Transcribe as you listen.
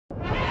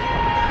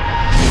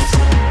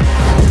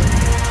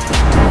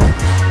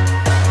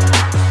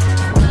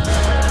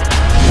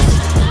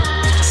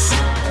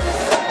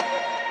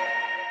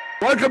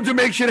Welcome to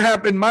Make Shit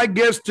Happen. My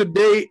guest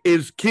today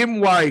is Kim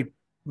White.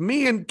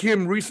 Me and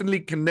Kim recently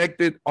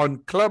connected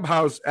on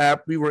Clubhouse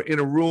app. We were in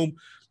a room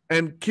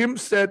and Kim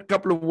said a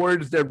couple of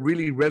words that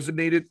really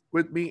resonated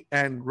with me.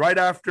 And right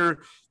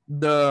after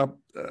the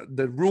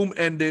room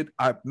ended,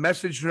 I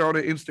messaged her on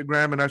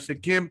Instagram and I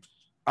said, Kim,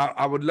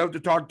 I would love to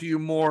talk to you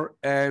more.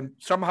 And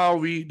somehow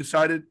we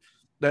decided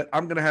that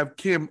I'm going to have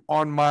Kim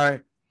on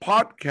my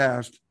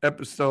podcast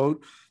episode.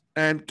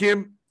 And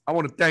Kim, I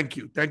want to thank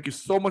you. Thank you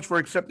so much for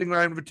accepting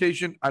my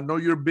invitation. I know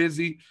you're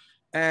busy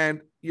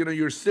and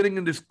you're sitting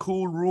in this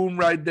cool room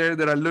right there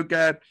that I look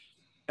at.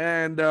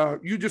 And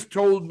you just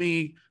told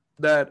me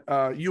that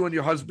you and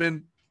your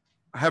husband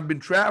have been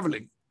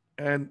traveling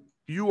and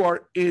you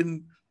are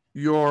in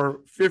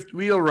your fifth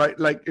wheel, right?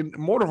 Like in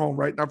motorhome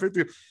right now, fifth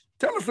wheel.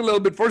 Tell us a little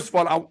bit. First of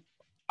all,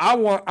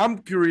 I'm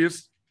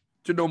curious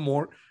to know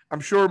more. I'm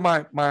sure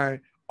my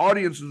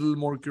audience is a little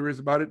more curious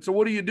about it. So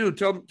what do you do?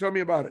 Tell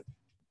me about it.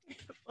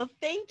 Well,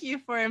 thank you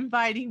for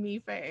inviting me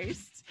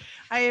first.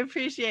 I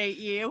appreciate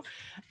you.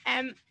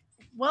 And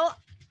well,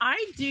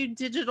 I do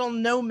digital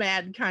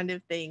nomad kind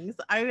of things.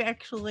 I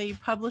actually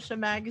publish a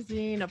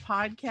magazine, a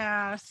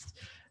podcast,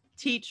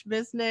 teach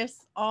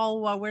business,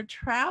 all while we're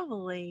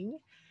traveling.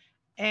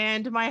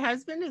 And my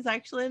husband is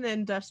actually an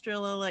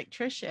industrial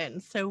electrician.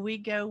 So we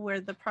go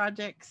where the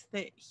projects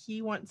that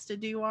he wants to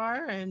do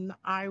are, and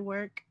I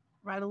work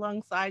right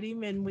alongside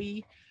him, and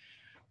we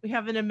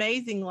have an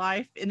amazing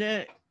life in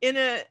a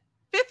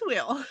fifth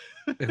wheel.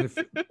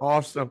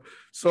 Awesome.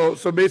 So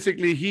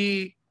basically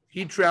he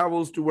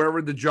travels to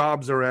wherever the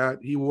jobs are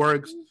at. He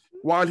works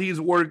while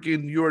he's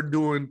working, you're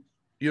doing,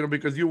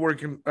 because you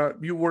work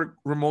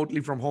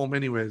remotely from home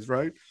anyways,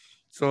 right? Yes,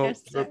 So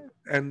sir.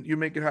 and you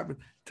make it happen.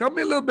 Tell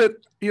me a little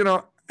bit,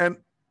 and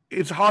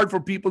it's hard for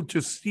people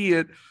to see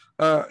it,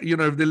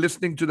 if they're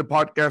listening to the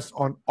podcast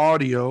on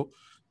audio.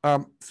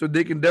 So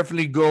they can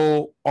definitely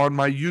go on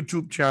my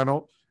YouTube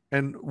channel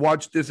and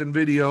watch this in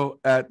video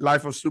at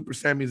Life of Super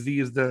Sammy Z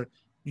is the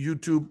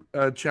YouTube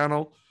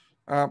channel.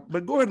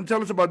 But go ahead and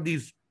tell us about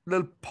these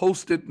little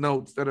post-it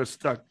notes that are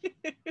stuck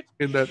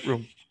in that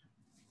room.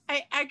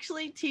 I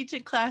actually teach a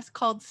class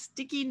called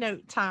Sticky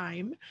Note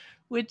Time,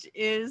 which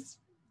is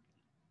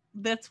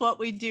that's what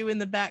we do in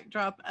the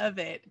backdrop of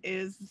it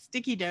is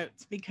sticky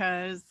notes,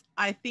 because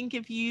I think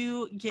if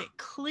you get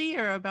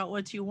clear about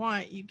what you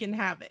want, you can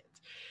have it.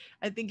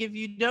 I think if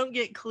you don't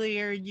get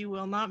clear, you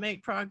will not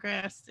make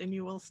progress and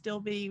you will still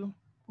be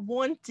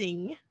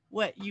wanting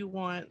what you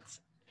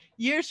want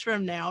years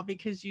from now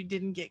because you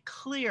didn't get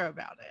clear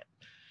about it.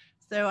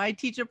 So I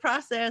teach a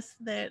process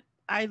that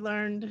I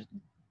learned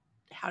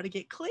how to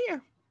get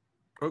clear.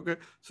 Okay.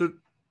 So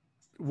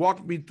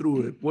walk me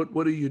through it.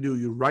 What do?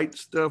 You write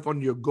stuff on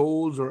your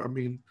goals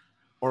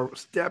or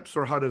steps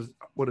or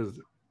what is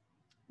it?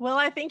 Well,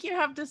 I think you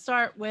have to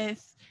start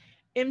with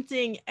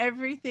emptying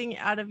everything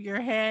out of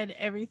your head,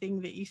 everything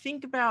that you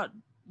think about,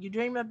 you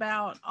dream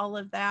about, all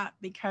of that,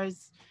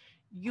 because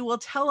you will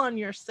tell on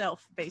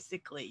yourself,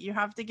 basically. You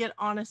have to get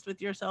honest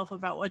with yourself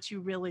about what you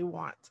really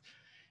want.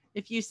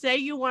 If you say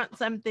you want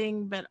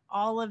something, but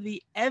all of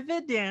the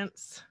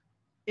evidence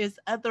is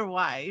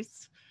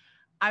otherwise,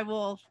 I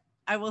will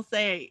I will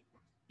say,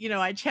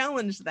 I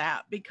challenge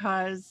that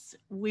because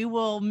we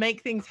will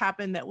make things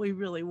happen that we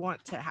really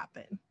want to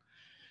happen.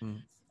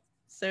 Mm.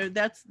 So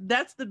that's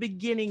the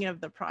beginning of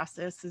the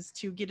process is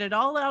to get it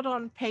all out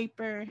on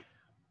paper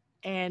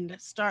and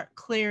start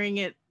clearing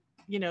it,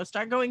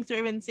 start going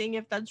through and seeing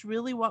if that's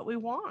really what we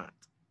want.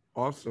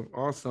 Awesome,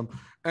 awesome.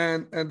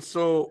 And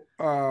so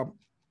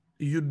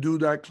you do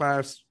that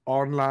class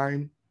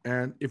online,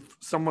 and if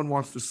someone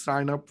wants to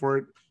sign up for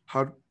it,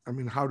 how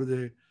do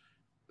they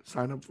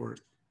sign up for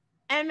it?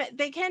 And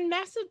they can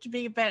message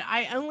me, but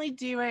I only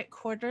do it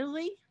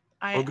quarterly.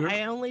 I,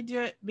 Okay. I only do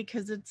it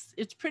because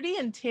it's pretty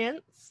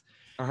intense.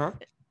 Uh-huh.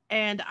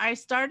 And I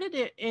started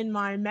it in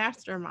my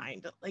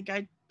mastermind. Like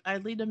I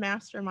lead a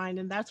mastermind,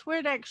 and that's where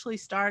it actually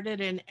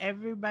started. And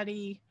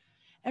everybody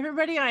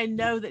I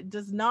know that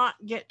does not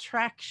get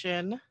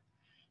traction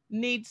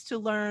needs to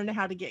learn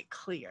how to get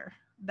clear.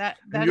 That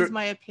And that is your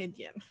my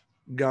opinion.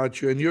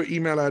 got you. And your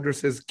email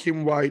address is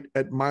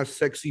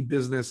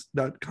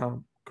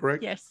kimwhite@mysexybusiness.com,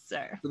 correct? Yes,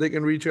 sir. So they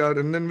can reach out,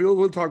 and then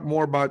we'll talk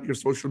more about your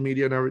social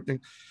media and everything.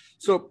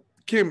 So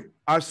Kim,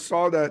 I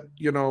saw that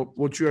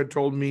what you had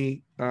told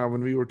me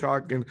when we were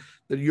talking,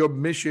 that your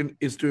mission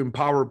is to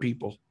empower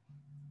people.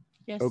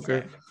 Yes,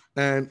 Okay.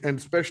 sir. And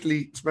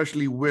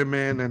especially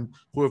women and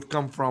who have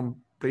come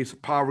from place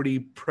of poverty,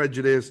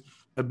 prejudice,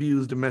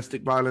 abuse,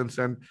 domestic violence.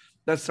 And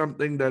that's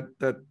something that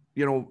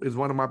is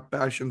one of my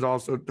passions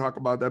also to talk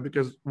about that,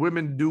 because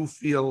women do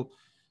feel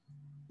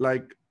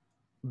like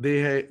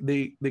they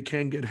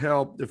can't get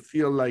help. They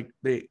feel like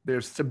they're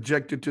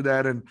subjected to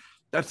that, and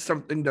that's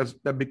something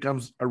that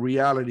becomes a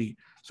reality.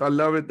 So I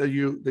love it that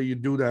you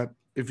do that.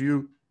 If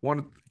you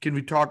want, can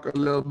we talk a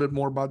little bit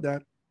more about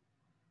that?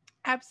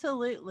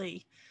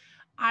 Absolutely.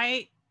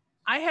 I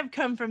I have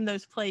come from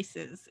those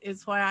places.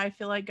 Is why I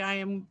feel like I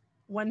am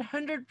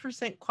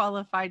 100%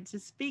 qualified to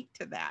speak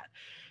to that.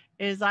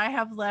 is I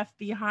have left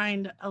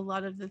behind a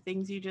lot of the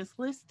things you just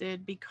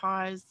listed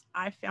because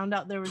I found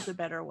out there was a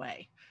better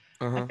way.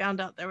 I Uh-huh. found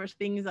out there was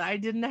things I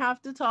didn't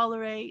have to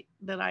tolerate,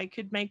 that I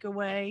could make a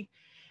way.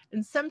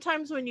 And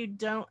sometimes when you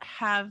don't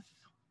have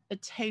a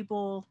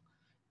table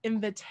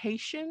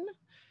invitation,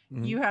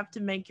 Mhm. you have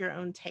to make your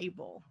own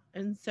table.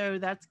 And so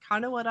that's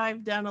kind of what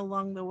I've done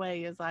along the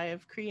way, is I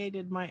have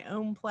created my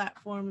own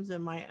platforms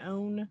and my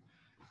own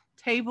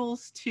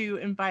tables to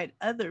invite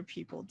other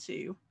people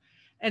to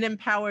and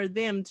empower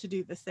them to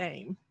do the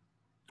same.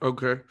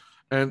 Okay.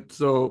 And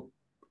so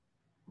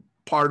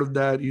part of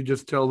that, you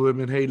just tell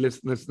women, hey,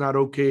 listen, it's not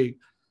okay,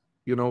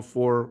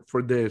 for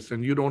this,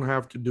 and you don't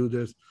have to do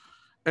this.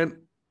 And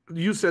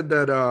you said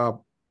that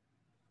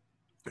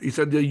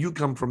you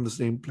come from the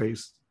same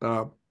place.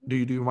 Do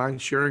you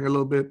mind sharing a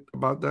little bit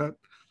about that?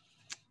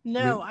 I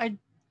No, mean,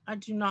 I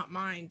do not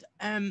mind.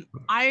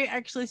 I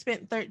actually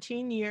spent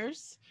 13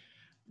 years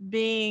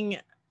being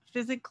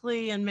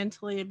physically and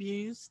mentally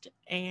abused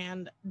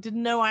and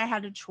didn't know I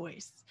had a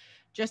choice.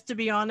 Just to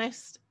be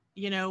honest,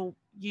 you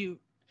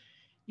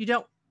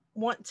don't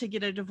want to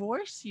get a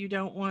divorce, you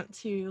don't want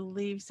to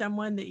leave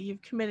someone that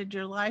you've committed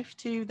your life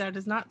to. That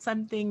is not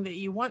something that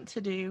you want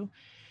to do.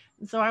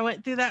 And so I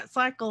went through that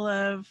cycle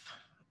of,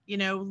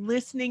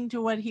 listening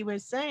to what he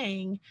was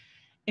saying,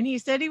 and he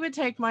said he would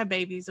take my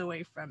babies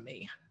away from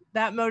me.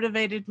 That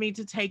motivated me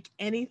to take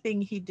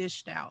anything he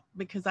dished out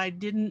because I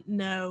didn't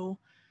know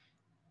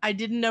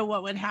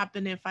what would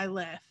happen if I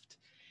left.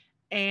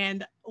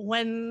 And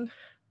one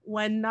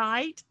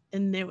night,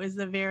 and it was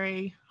a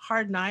very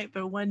hard night,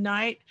 but one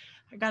night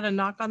I got a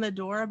knock on the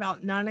door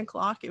about 9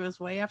 o'clock. It was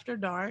way after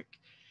dark.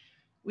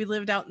 We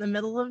lived out in the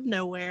middle of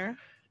nowhere,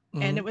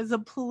 and it mhm. was a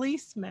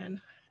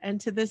policeman. And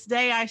to this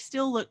day, I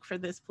still look for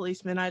this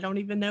policeman. I don't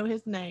even know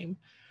his name,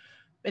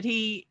 but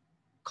he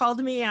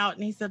called me out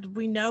and he said,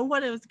 "We know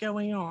what is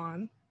going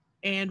on,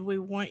 and we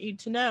want you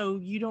to know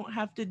you don't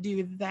have to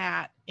do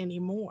that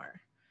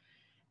anymore."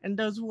 And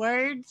those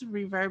words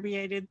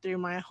reverberated through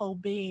my whole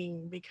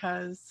being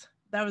because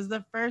that was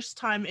the first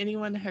time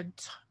anyone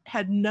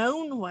had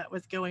known what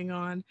was going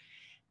on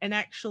and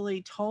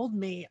actually told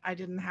me I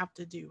didn't have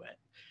to do it.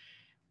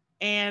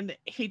 And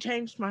he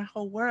changed my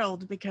whole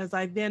world because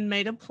I then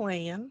made a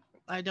plan.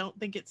 I don't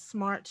think it's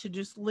smart to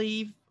just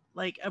leave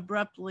like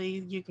abruptly.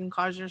 You can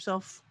cause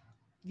yourself,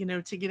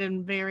 to get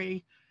in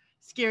very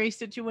scary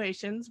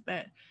situations,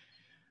 but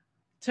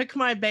took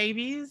my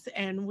babies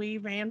and we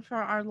ran for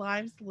our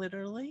lives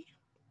literally.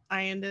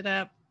 I ended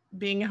up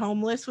being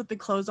homeless with the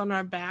clothes on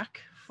our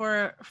back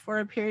for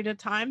a period of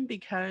time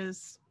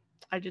because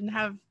I didn't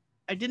have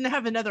I didn't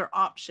have another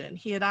option.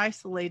 He had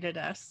isolated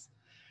us.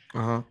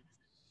 Uh-huh.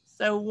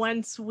 So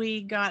once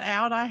we got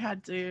out, I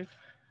had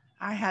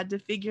to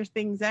figure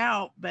things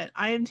out, but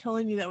I am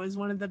telling you that was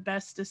one of the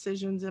best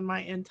decisions in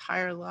my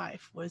entire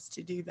life, was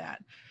to do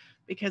that,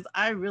 because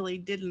I really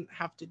didn't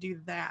have to do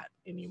that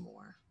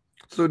anymore.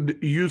 So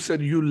you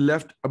said you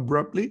left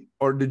abruptly,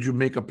 or did you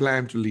make a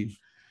plan to leave?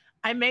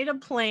 I made a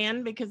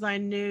plan because I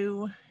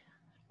knew,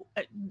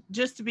 uh,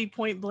 just to be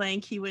point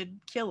blank, he would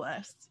kill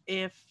us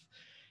if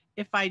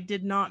I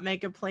did not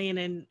make a plan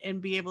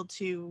and be able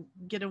to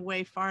get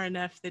away far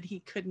enough that he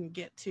couldn't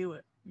get to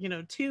it,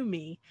 to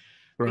me,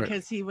 Right.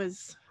 because he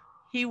was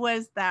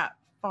that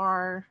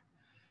far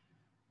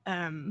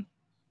um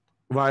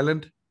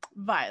Violent.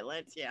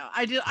 violent. Yeah.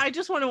 I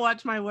just want to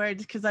watch my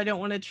words because I don't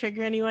want to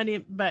trigger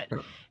anyone, but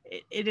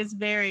it is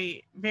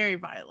very, very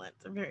violent,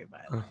 very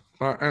Uh,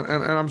 violent.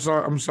 and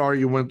I'm sorry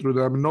you went through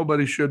that. I mean,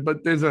 nobody should,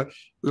 but there's a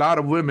lot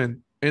of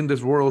women in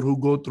this world who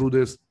go through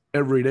this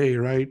every day,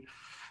 right?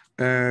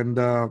 And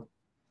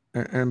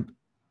and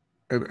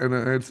and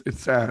it's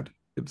sad.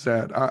 It's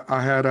sad.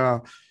 I had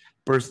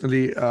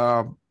personally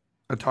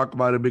I talk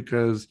about it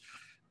because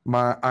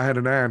I had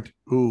an aunt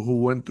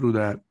who went through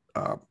that,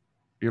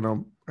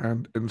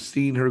 and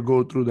seeing her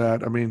go through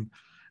that. I mean,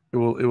 it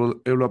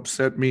will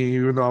upset me,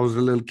 even though I was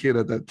a little kid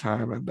at that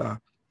time, and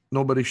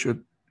nobody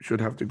should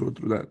have to go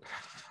through that.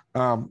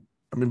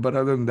 I mean, but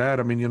other than that,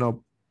 I mean,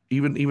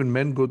 even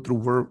men go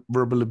through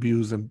verbal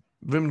abuse, and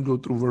women go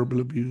through verbal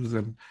abuse,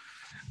 and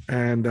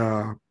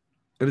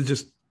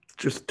it's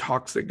just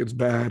toxic. It's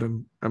bad,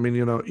 and I mean,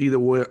 either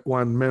way,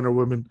 one, men or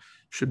women,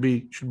 should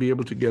be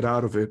able to get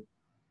out of it.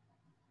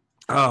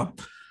 Uh,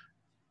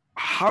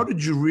 how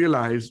did you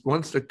realize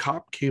once the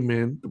cop came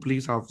in, the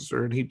police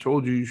officer, and he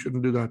told you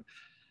shouldn't do that?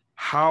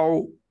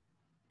 How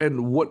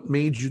and what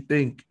made you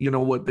think,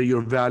 what, that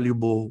you're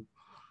valuable,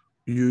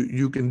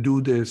 you can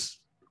do this?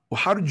 Well,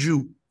 how did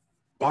you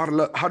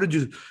bottle up? How did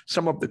you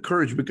sum up the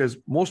courage? Because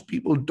most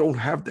people don't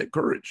have that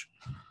courage,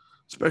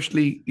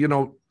 especially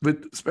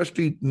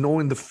especially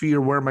knowing the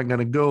fear. Where am I going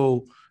to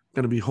go?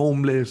 Going to be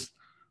homeless?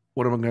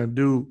 What am I going to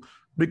do?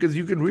 Because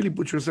you can really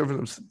put yourself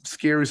in a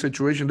scary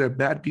situation. There are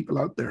bad people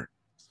out there.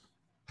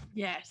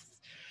 Yes.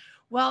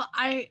 Well,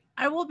 I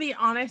will be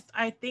honest,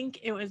 I think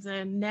it was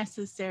a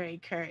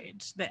necessary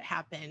courage that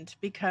happened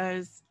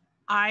because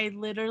I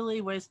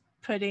literally was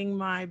putting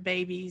my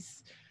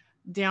babies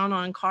down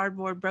on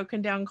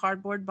broken down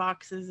cardboard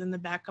boxes in the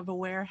back of a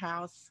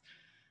warehouse,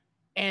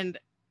 and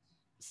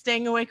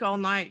staying awake all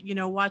night,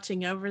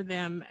 watching over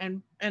them.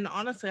 And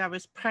honestly, I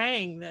was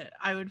praying that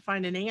I would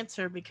find an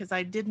answer because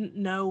I didn't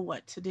know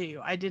what to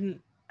do. I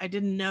didn't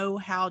know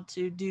how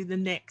to do the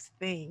next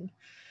thing.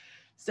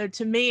 So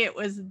to me, it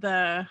was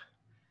the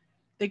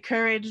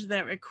courage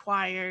that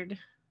required.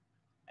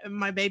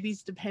 My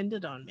babies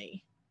depended on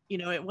me.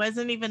 It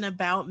wasn't even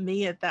about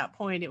me at that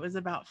point. It was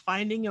about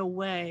finding a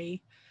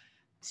way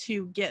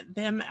to get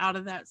them out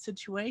of that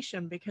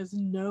situation, because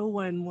no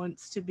one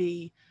wants to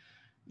be,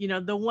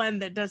 the one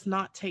that does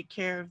not take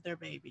care of their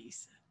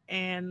babies.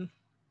 And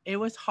it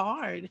was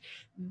hard.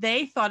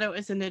 They thought it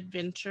was an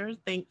adventure.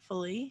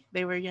 Thankfully,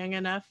 they were young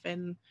enough,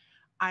 and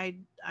I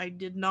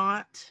did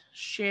not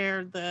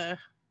share the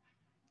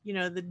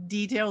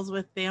details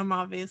with them.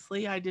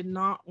 Obviously, I did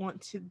not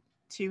want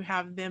to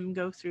have them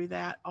go through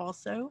that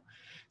also.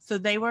 So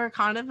they were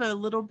kind of a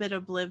little bit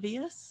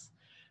oblivious,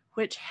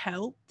 which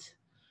helped.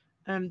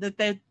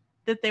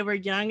 That they were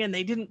young and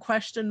they didn't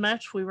question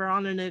much. We were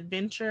on an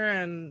adventure,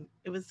 and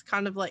it was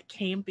kind of like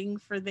camping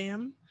for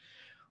them.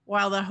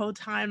 While the whole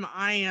time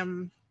I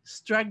am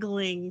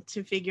struggling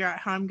to figure out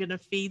how I'm going to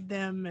feed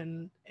them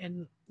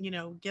and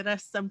get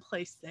us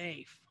someplace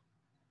safe.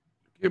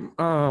 Kim,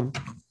 how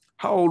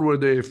old were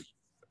they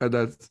at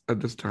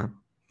this time?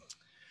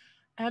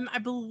 I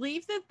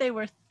believe that they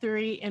were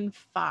 3 and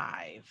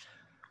 5.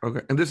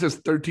 Okay, and this is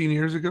 13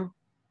 years ago.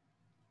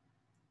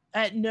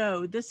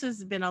 No, this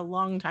has been a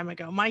long time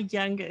ago. My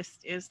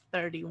youngest is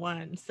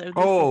 31, so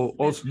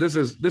So this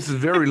is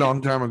very long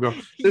time ago.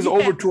 This is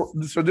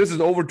yes. so this is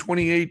over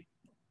 28,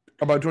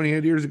 about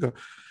 28 years ago.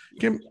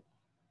 Kim,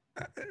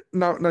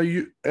 now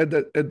you at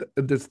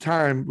this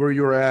time where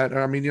you're at,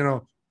 I mean,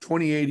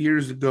 28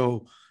 years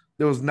ago,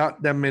 there was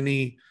not that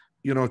many,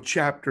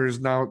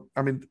 chapters. Now,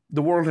 I mean,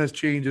 the world has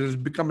changed. It has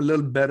become a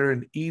little better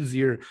and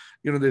easier.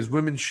 There's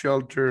women's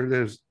shelter.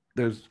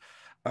 There's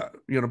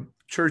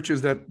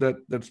churches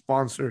that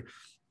sponsor.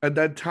 At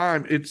that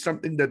time, it's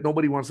something that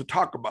nobody wants to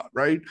talk about,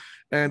 right?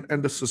 And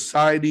the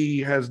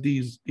society has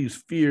these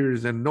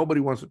fears, and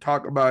nobody wants to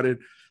talk about it.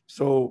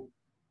 So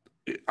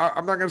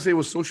I'm not going to say it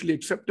was socially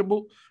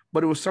acceptable,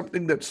 but it was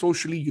something that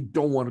socially you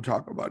don't want to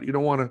talk about. You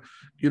don't want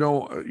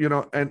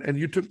to, and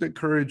you took the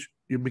courage.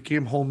 You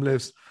became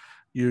homeless.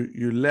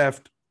 You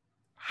left.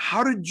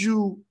 How did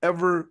you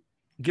ever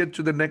get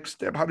to the next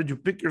step? How did you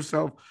pick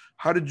yourself?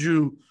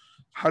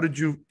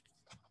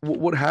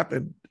 What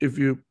happened? If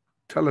you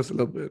tell us a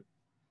little bit.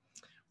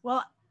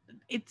 Well,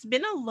 it's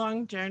been a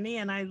long journey,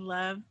 and I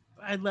love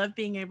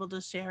being able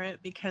to share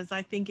it, because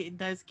I think it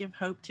does give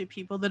hope to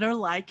people that are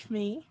like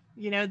me,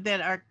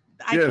 that are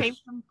I came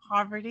Yes. from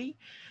poverty.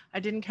 I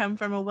didn't come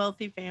from a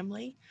wealthy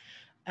family.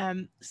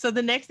 So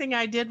the next thing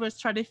I did was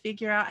try to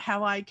figure out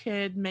how I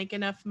could make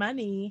enough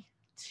money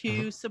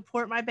Uh-huh. to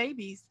support my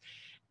babies.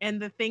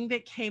 And the thing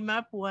that came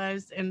up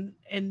was, and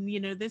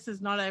this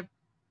is not a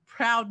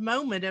proud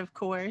moment, of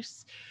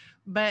course,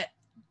 but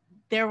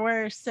there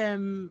were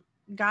some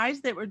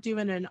guys that were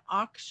doing an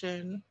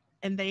auction,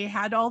 and they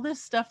had all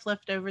this stuff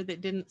left over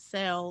that didn't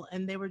sell,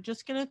 and they were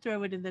just going to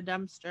throw it in the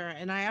dumpster.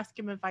 And I asked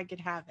him if I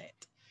could have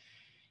it.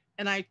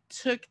 And I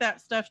took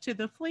that stuff to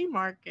the flea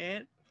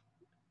market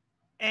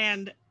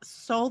and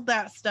sold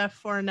that stuff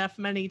for enough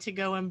money to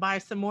go and buy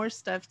some more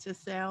stuff to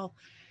sell.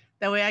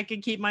 That way I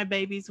could keep my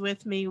babies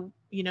with me.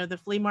 The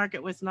flea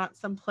market was not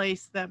some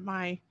place that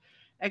my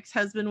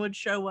ex-husband would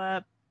show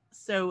up.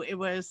 So it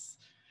was,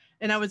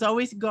 and I was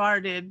always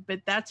guarded,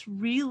 but that's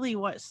really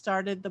what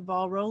started the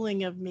ball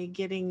rolling of me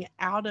getting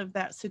out of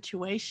that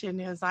situation.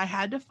 Is I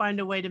had to find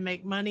a way to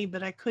make money,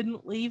 but I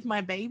couldn't leave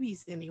my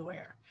babies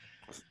anywhere.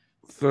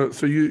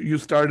 So you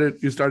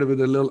started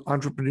with a little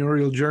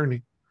entrepreneurial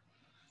journey.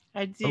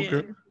 I Okay.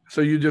 did. So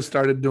you just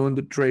started doing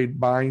the trade,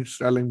 buying,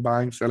 selling,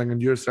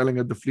 and you're selling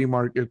at the flea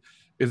market.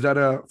 Is that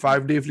a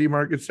 5-day flea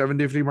market,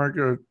 7-day flea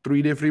market, or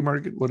 3-day flea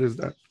market? What is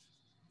that?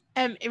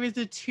 It was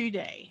a 2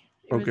 day.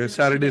 It was Okay, a two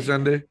Saturday, day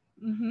event. Sunday,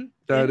 Mm-hmm.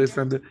 Saturday,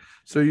 Sunday.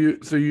 So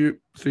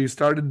you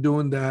started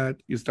doing that.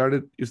 You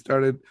started,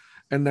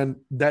 and then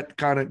that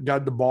kind of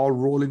got the ball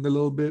rolling a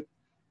little bit.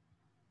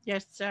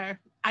 Yes, sir.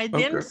 I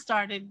then Okay.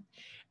 started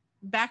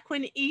back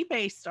when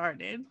eBay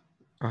started.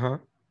 Uh-huh.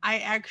 I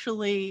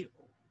actually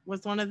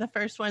was one of the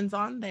first ones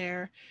on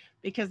there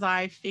because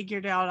I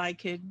figured out I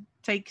could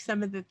take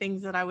some of the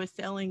things that I was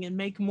selling and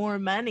make more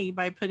money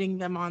by putting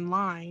them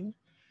online.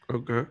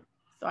 Okay.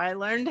 So I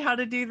learned how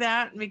to do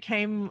that and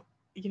became,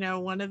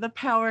 one of the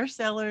power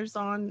sellers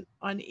on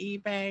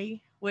eBay,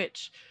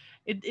 which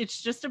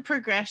it's just a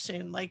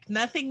progression. Like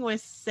nothing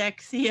was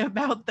sexy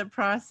about the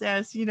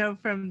process,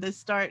 from the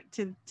start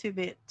to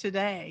the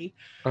today.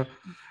 Uh,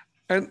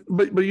 and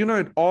but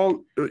it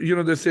all,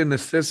 they say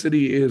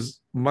necessity is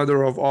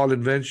mother of all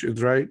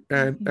inventions, right?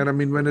 And I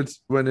mean, when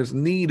it's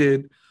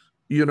needed,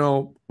 you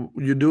know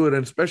you do it,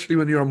 and especially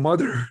when you're a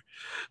mother.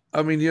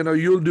 I mean,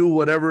 you'll do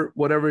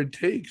whatever it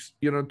takes,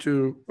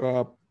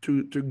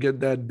 to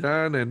get that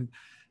done.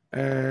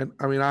 And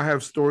I mean, I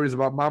have stories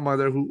about my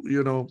mother who,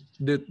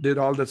 did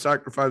all the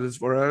sacrifices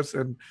for us.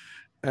 And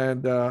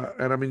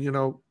I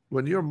mean,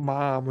 when you're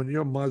mom, when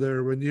you're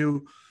mother, when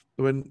you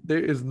when there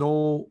is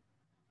no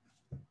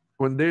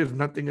when there's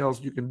nothing else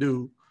you can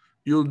do,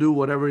 you'll do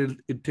whatever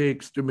it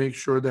takes to make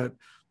sure that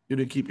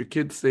keep your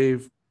kids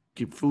safe,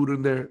 keep food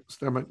in their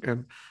stomach,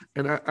 and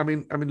I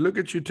mean, look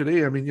at you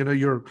today. I mean,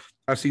 you're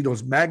I see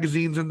those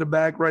magazines in the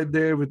back right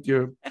there with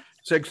your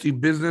sexy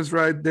business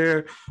right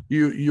there.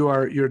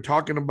 You're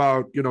talking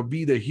about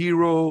be the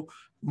hero.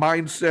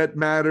 Mindset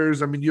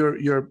matters. I mean,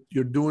 you're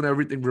doing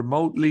everything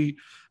remotely.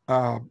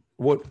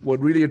 What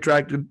really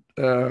attracted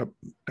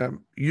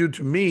you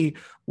to me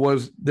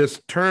was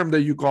this term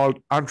that you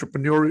called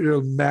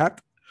entrepreneurial math,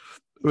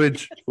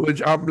 which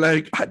I'm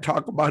like, I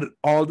talk about it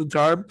all the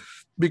time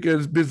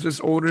because business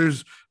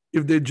owners,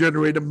 if they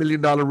generate $1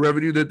 million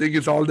revenue, they think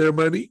it's all their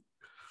money,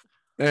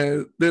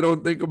 and they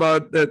don't think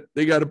about that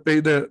they got to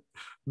pay the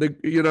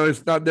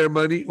it's not their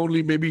money.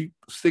 Only maybe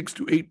 6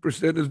 to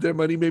 8% is their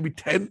money, maybe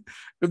 10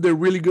 if they're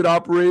really good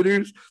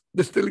operators.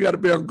 They still got to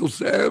pay Uncle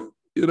Sam.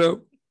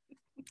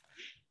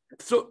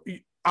 So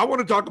I want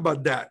to talk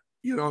about that.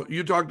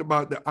 You talked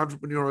about the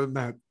entrepreneurial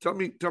math.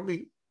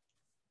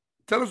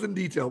 Tell us in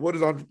detail, what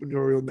is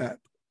entrepreneurial math?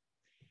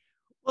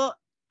 Well,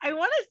 I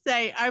want to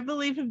say I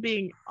believe in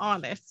being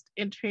honest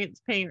and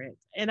transparent.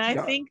 And I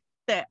Yeah. think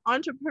that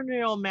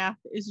entrepreneurial math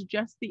is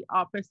just the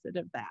opposite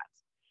of that.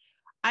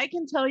 I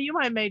can tell you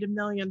I made $1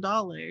 million,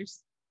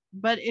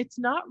 but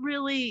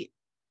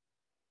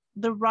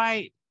the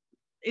right,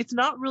 it's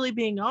not really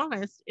being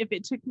honest if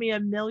it took me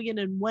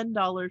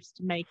 $1,000,001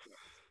 to make it.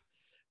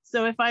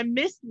 So if I'm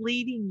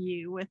misleading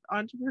you with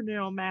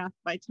entrepreneurial math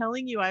by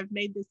telling you I've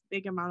made this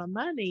big amount of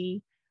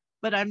money,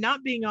 but I'm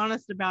not being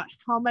honest about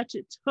how much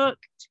it took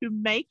to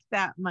make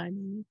that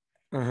money,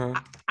 Uh-huh.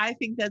 I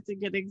think that's a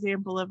good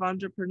example of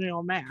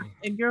entrepreneurial math.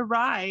 And you're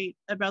right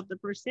about the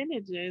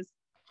percentages.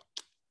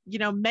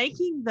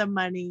 Making the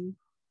money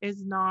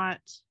is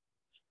not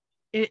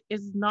it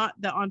is not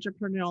the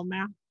entrepreneurial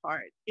math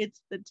part.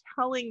 It's the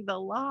telling the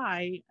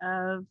lie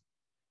of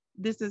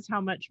this is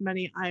how much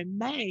money I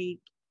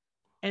make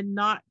and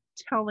not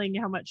telling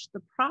how much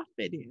the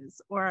profit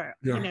is. Or,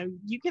 Yeah.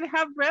 you can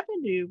have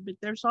revenue, but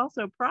there's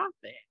also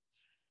profit.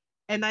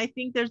 And I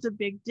think there's a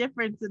big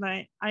difference. And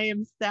I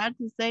am sad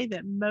to say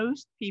that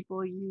most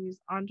people use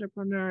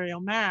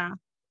entrepreneurial math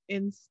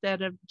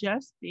instead of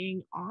just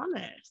being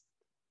honest.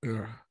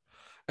 Yeah.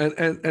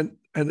 And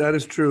that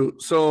is true.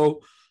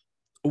 So,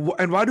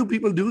 and why do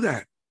people do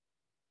that?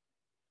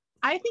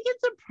 I think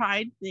it's a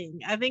pride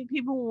thing. I think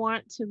people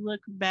want to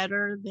look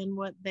better than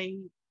what they,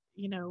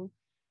 you know,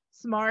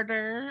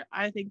 smarter.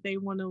 I think they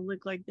want to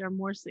look like they're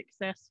more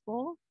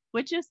successful,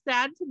 which is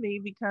sad to me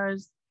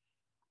because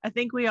I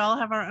think we all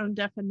have our own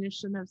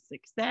definition of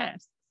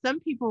success.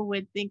 Some people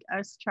would think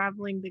us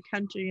traveling the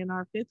country in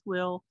our fifth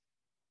wheel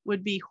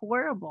would be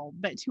horrible,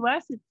 but to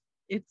us,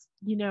 it's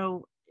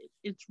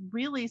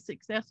really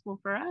successful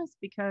for us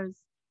because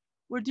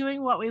we're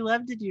doing what we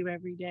love to do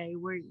every day.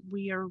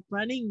 We are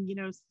running,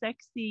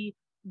 sexy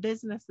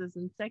businesses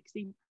and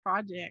sexy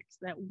projects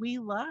that we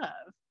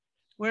love.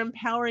 We're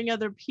empowering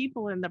other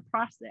people in the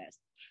process.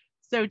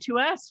 So to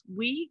us,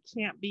 we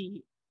can't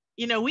be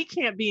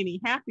any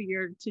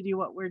happier to do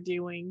what we're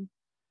doing.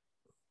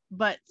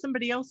 But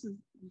somebody else's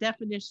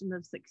definition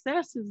of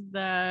success is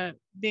the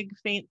big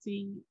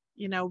fancy,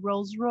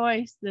 Rolls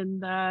Royce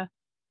and the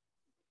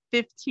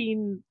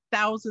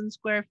 15,000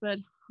 square foot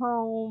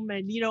home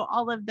and,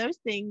 all of those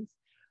things.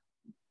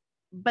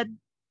 But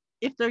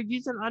if they're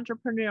using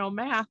entrepreneurial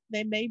math,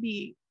 they may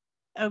be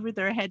over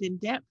their head in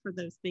debt for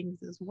those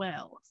things as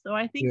well. So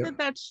I think Yeah. that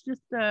that's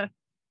just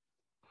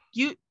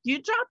you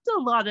dropped a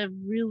lot of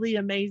really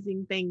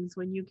amazing things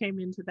when you came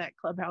into that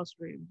clubhouse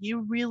room.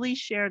 You really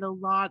shared a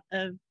lot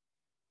of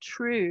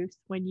truth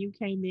when you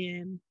came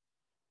in.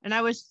 And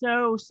I was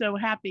so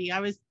happy. I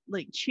was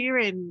like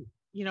cheering,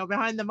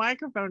 behind the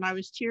microphone. I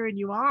was cheering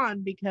you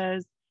on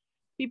because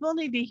people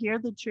need to hear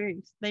the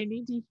truth. They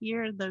need to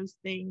hear those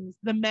things,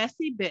 the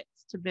messy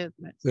bits to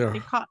business.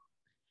 Yeah.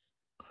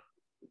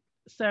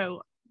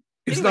 So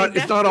It's anyway, not it's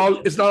that's not all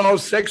it's not all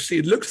sexy.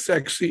 It looks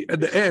sexy at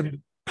the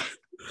end.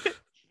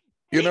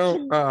 You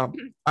know,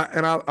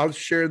 and I'll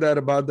share that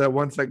about that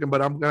 1 second,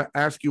 but I'm gonna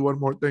ask you one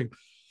more thing.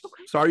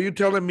 okay. So are you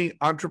telling me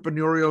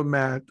entrepreneurial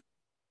math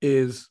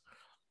is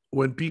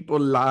when people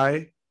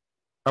lie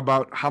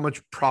about how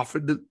much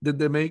profit did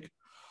they make?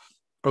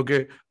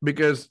 Okay.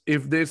 Because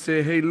if they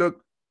say, hey,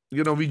 look,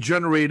 we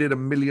generated $1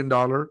 million,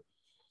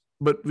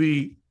 but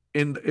we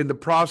in the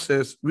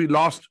process we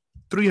lost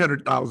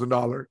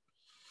 $300,000.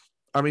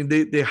 I mean,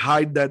 they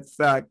hide that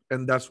fact,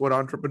 and that's what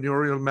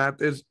entrepreneurial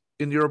math is,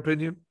 in your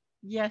opinion.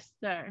 Yes,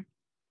 sir.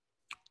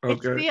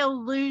 It's Okay. the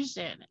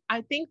illusion.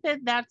 I think that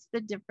that's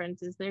the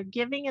difference is they're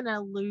giving an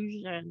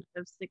illusion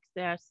of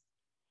success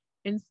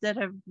instead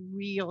of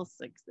real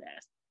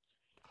success.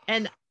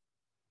 And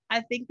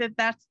I think that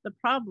that's the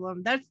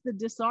problem. That's the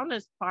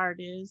dishonest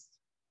part is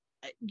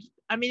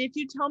I mean, if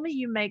you tell me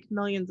you make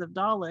millions of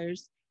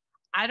dollars,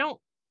 I don't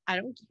I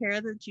don't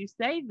care that you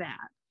say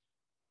that.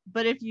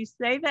 But if you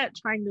say that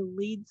trying to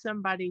lead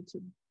somebody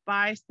to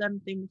buy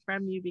something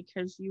from you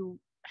because you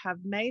have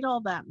made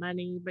all that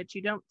money, but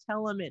you don't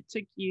tell them it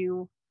took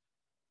you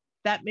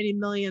that many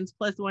millions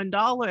plus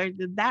 $1,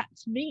 then that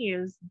to me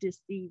is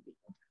deceiving.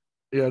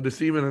 Yeah,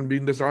 deceiving and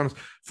being dishonest.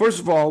 First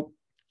of all,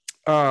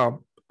 uh,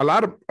 a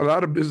lot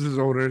of business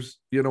owners,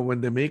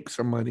 when they make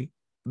some money,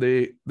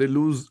 they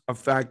lose a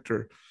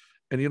factor,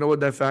 and you know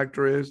what that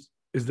factor is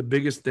the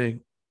biggest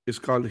thing. It's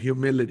called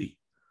humility.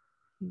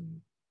 Mm.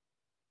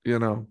 You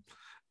know,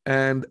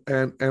 and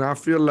I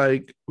feel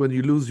like when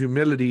you lose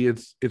humility,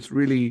 it's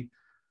really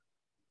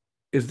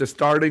it's the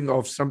starting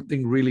of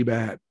something really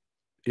bad.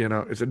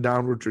 It's a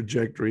downward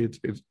trajectory.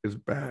 It's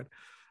bad.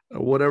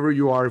 Whatever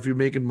you are, if you're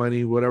making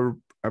money, whatever.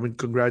 I mean,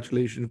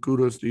 congratulations,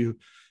 kudos to you,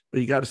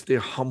 but you got to stay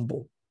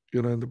humble.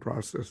 In the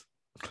process,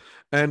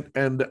 and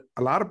a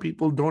lot of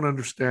people don't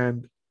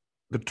understand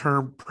the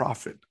term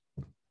profit.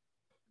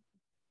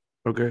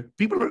 Okay,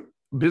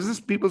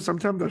 business people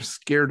sometimes are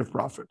scared of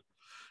profit,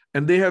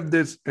 and they have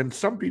this, and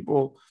some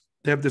people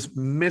they have this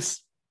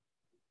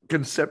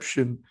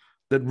misconception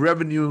that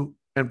revenue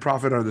and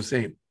profit are the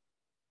same,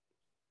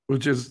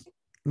 which is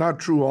not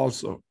true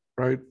also,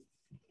 right?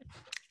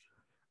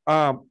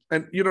 And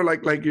you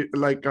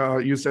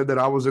said that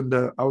I was in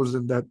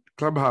that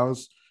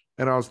clubhouse,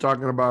 and I was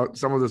talking about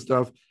some of the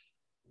stuff,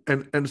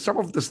 and some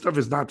of the stuff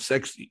is not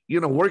sexy.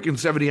 Working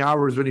 70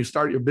 hours when you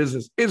start your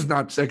business is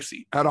not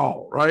sexy at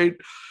all, right?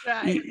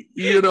 Right.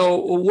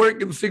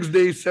 Working 6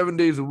 days, 7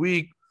 days a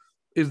week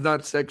is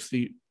not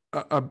sexy.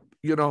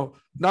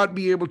 Not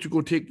be able to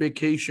go take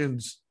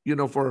vacations,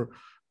 for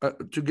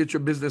to get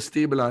your business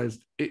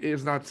stabilized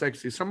is not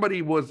sexy.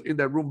 Somebody was in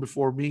that room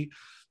before me,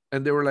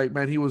 and they were like,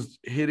 man, he was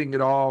hitting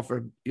it off,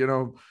 and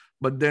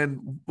but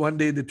then one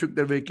day they took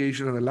their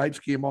vacation and the lights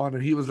came on,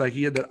 and he was like,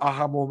 he had that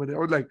aha moment. I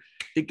was like,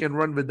 it can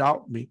run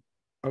without me.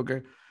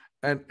 Okay.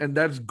 And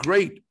that's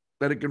great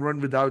that it can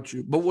run without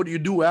you. But what you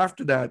do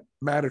after that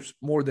matters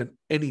more than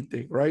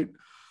anything, right?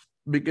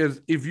 Because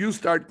if you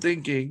start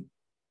thinking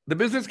the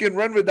business can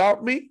run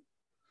without me,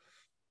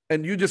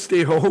 and you just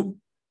stay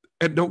home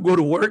and don't go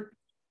to work,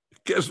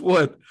 guess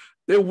what?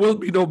 There will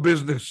be no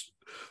business.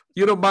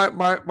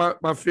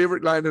 My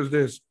favorite line is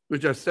this,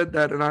 which I said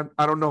that, and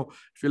I don't know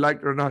if you like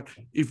it or not.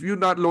 If you're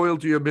not loyal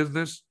to your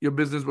business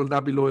will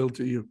not be loyal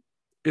to you.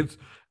 It's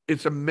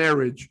it's a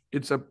marriage,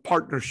 it's a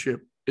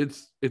partnership,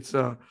 it's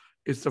a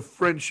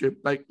friendship.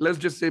 Like, let's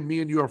just say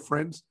me and you are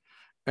friends,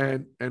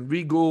 and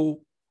we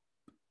go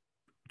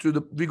to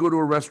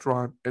a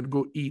restaurant and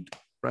go eat,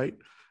 right?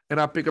 And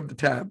I pick up the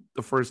tab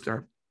the first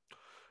time,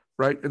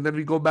 right? And then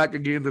we go back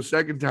again the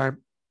second time.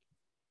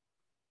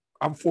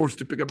 I'm forced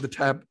to pick up the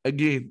tab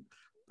again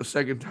the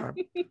second time.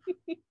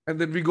 And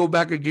then we go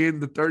back again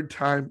the third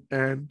time,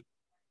 and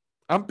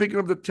I'm picking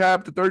up the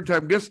tab the third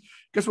time. Guess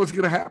what's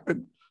gonna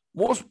happen?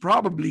 Most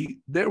probably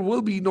there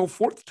will be no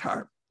fourth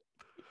time.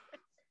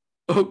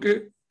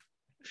 Okay.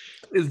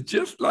 It's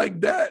just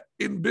like that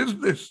in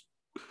business.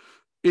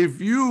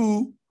 If if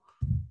you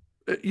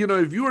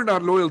are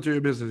not loyal to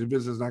your business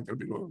is not gonna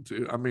be loyal to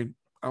you. I mean,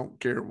 I don't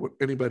care what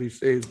anybody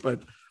says,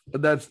 but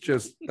that's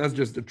just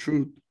the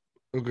truth.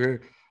 Okay.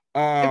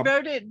 I Um,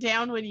 wrote it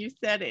down when you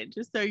said it,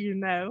 just so you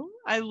know.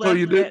 I oh, love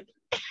you did?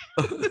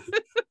 it.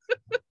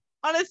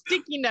 On a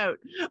sticky note.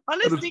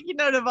 On a on, a, sticky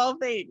note of all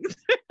things.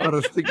 on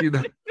a sticky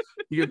note.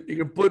 You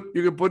can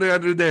put it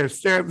under there.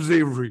 Sam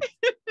Zavery.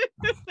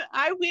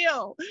 I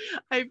will.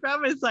 I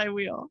promise I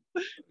will.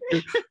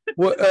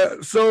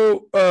 Well,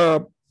 so I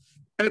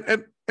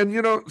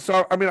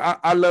mean,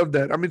 I love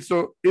that. I mean,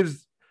 so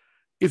is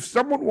if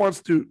someone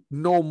wants to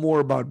know more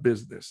about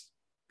business,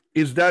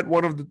 is that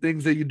one of the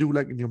things that you do,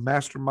 like in your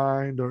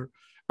mastermind? Or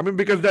I mean,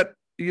 because that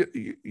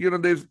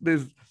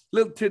there's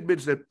little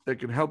tidbits that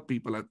can help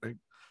people, I think.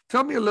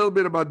 Tell me a little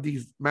bit about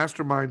these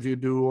masterminds you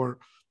do, or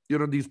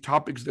these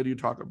topics that you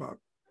talk about.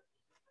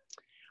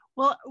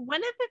 Well,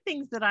 one of the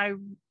things that I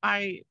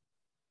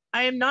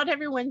am not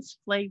everyone's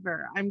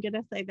flavor. I'm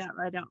gonna say that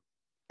right out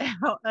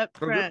up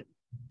Okay. front, You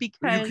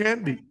because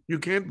can be. You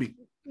can be.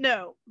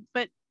 no,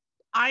 but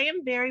I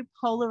am very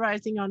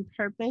polarizing on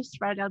purpose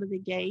right out of the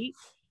gate,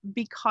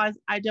 because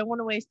I don't want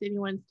to waste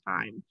anyone's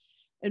time.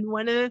 And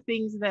one of the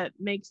things that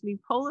makes me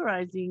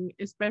polarizing,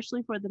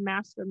 especially for the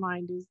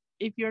mastermind, is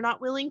if you're not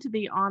willing to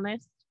be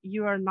honest,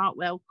 you are not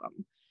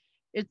welcome.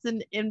 It's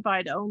an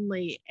invite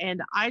only.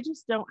 And I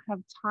just don't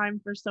have time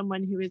for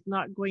someone who is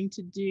not going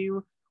to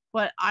do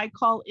what I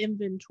call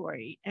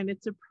inventory. And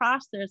it's a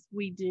process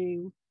we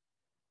do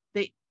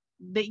that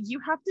you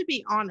have to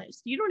be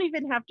honest. You don't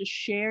even have to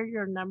share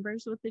your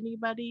numbers with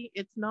anybody.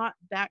 It's not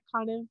that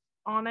kind of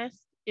honest.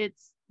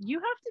 It's you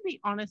have to be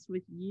honest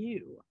with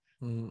you.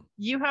 Mhm.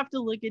 You have to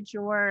look at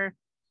your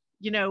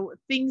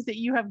things that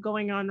you have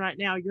going on right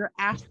now, your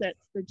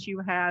assets that you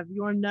have,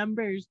 your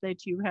numbers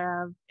that you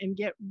have, and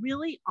get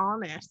really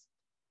honest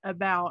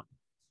about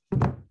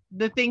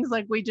the things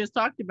like we just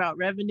talked about,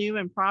 revenue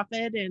and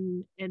profit,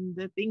 and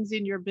the things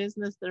in your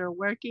business that are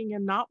working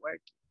and not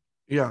working.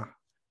 Yeah.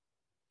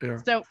 Yeah.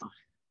 So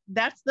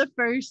that's the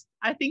first,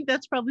 I think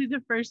that's probably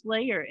the first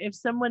layer. If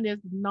someone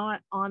is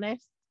not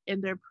honest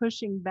and they're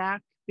pushing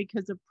back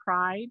because of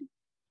pride,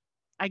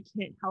 I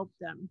can't help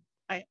them.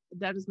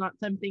 that is not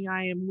something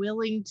I am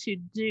willing to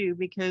do,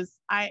 because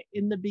I,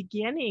 in the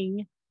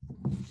beginning,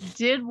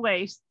 did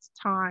waste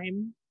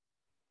time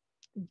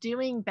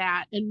doing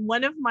that. And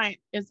one of my,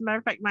 as a matter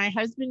of fact, my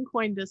husband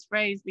coined this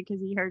phrase because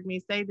he heard me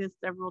say this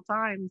several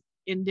times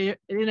in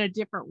a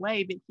different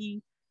way, but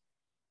he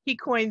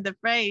coined the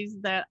phrase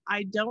that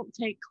I don't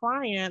take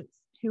clients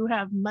who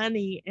have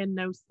money and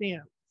no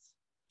sense.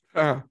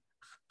 Uh,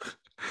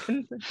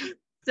 And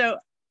so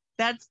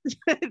that's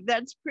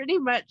that's pretty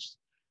much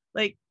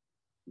like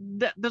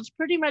that's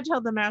pretty much how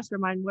the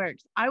mastermind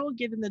works. I will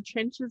get in the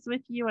trenches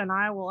with you and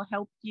I will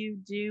help you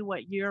do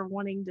what you're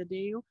wanting to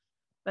do,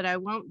 but I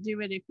won't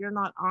do it if you're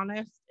not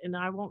honest, and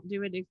I won't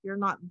do it if you're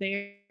not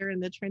there in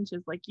the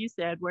trenches, like you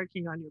said,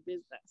 working on your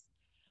business.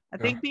 I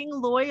think yeah, being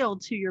loyal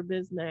to your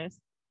business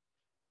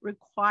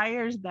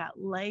requires that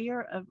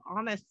layer of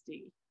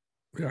honesty.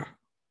 yeah.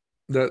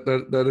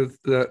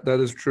 That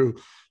is true.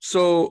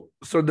 So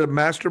the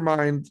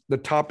mastermind, the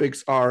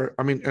topics are,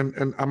 I mean,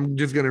 and I'm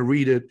just gonna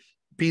read it.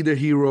 Be the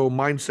hero,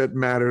 mindset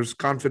matters,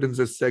 confidence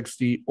is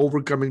sexy,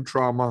 overcoming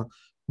trauma,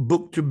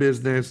 book to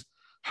business,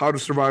 how to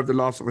survive the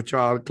loss of a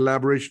child,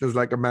 collaboration is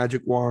like a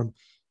magic wand,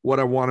 what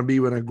I want to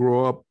be when I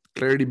grow up,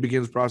 clarity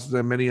begins process,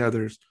 and many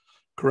others.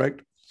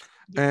 Correct?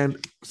 Yes.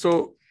 And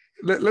so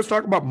let's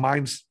talk about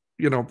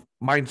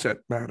mindset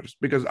matters,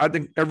 because I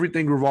think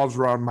everything revolves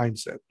around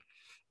mindset.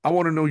 I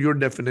want to know your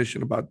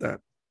definition about that.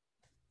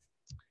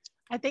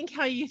 I think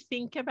how you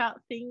think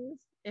about things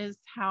is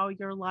how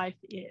your life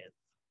is.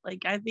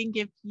 Like, I think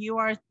if you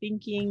are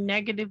thinking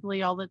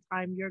negatively all the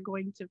time, you're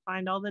going to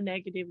find all the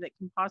negative that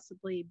can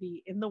possibly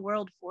be in the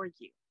world for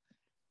you.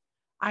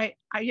 I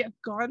have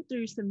gone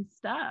through some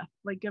stuff,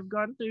 like I've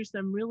gone through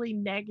some really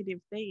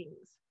negative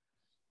things,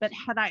 but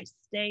had I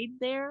stayed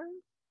there,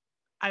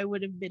 I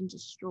would have been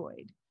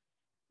destroyed.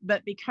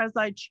 But because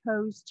I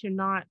chose to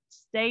not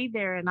stay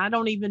there, and I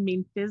don't even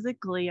mean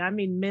physically, I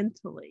mean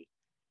mentally,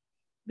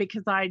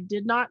 because I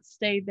did not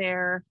stay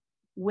there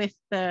with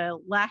the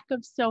lack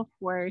of self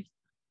worth.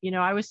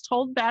 I was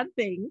told bad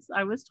things.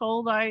 I was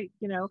told at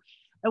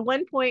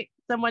one point,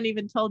 someone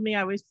even told me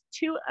I was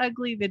too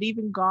ugly that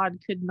even God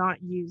could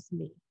not use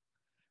me.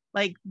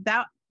 Like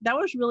that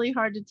was really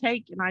hard to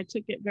take. And I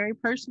took it very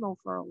personal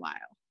for a while.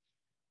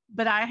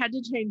 But I had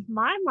to change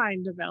my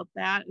mind about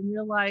that and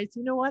realize,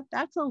 you know what,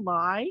 that's a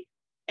lie.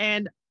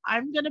 And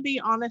I'm going to be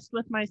honest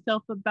with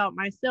myself about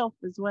myself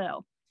as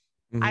well.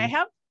 I Mhm.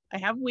 have I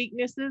have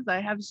weaknesses,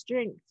 I have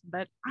strengths,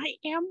 but I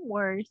am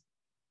worth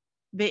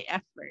the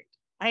effort.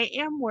 I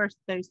am worth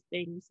those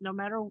things, no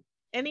matter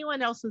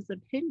anyone else's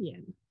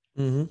opinion.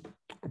 Mhm.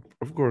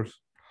 Of course.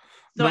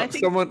 So I No,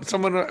 think,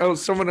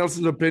 someone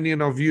else's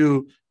opinion of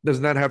you does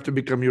not have to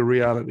become your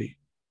reality.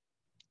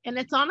 and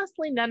it's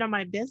honestly none of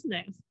my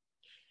business.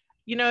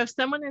 If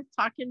someone is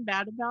talking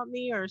bad about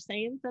me or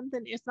saying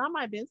something, it's not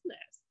my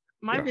business.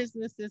 My Yeah.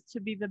 business is to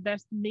be the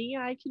best me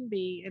I can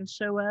be and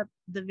show up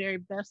the very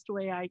best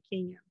way I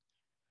can.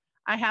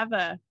 I have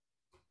a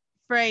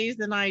phrase,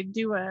 and I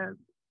do a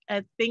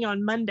thing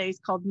on Mondays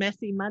called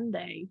Messy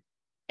Monday.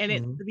 And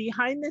it's Mhm. the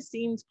behind the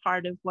scenes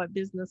part of what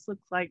business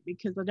looks like,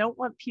 because I don't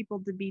want people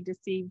to be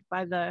deceived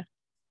by the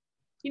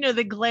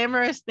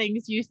glamorous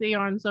things you see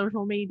on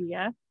social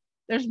media.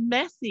 There's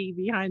messy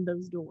behind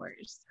those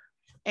doors.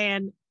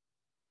 And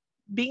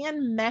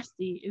being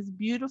messy is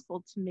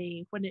beautiful to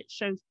me when it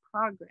shows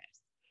progress.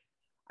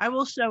 I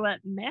will show up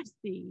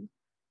messy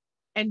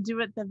and do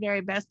it the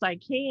very best I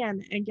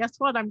can. And guess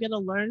what? I'm going to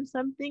learn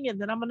something, and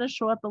then I'm going to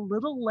show up a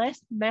little less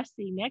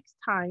messy next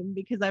time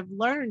because I've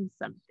learned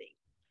something.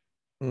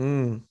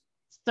 Mm.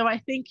 So I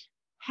think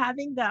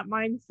having that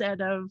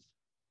mindset of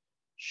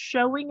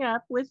showing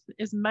up with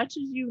as much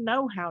as you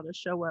know how to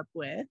show up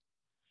with,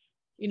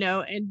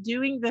 and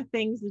doing the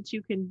things that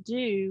you can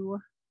do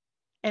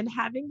and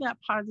having that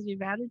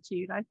positive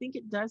attitude, I think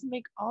it does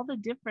make all the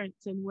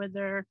difference in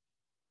whether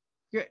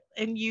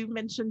and you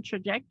mentioned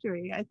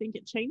trajectory. I think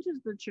it changes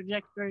the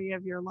trajectory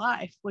of your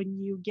life when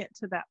you get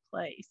to that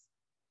place.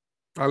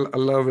 I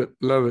love it,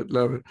 love it,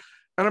 love it.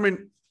 And I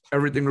mean,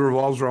 everything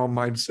revolves around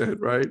mindset,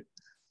 right?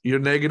 You're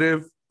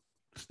negative,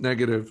 it's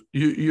negative.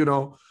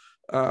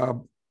 Uh,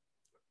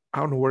 I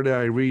don't know where did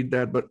I read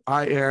that, but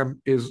I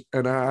am is,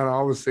 and I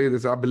always say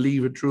this, I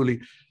believe it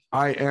truly.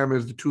 I am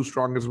is the two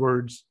strongest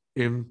words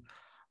in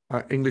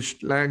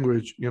English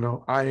language.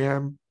 I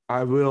am,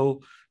 I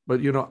will, but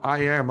I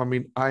am. I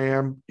mean, I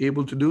am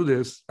able to do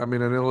this. I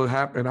mean, and it'll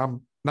happen.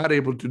 I'm not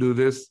able to do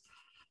this,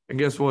 and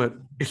guess what?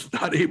 It's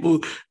not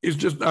able. It's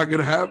just not going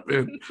to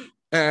happen.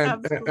 And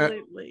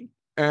Absolutely.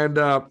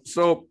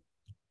 so,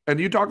 and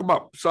you talk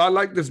about. So I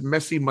like this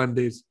messy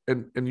Mondays,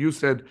 and you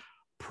said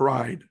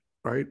pride,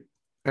 right?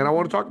 And I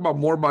want Mm-hmm. to talk about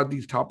more about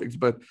these topics,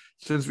 but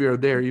since we are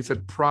there, you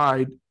said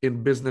pride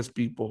in business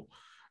people,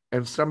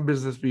 and some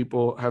business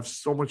people have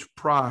so much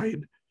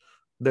pride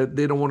that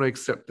they don't want to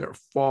accept their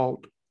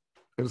fault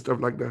and stuff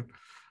like that.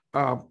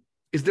 Um,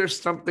 is there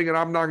something, and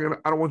I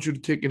don't want you to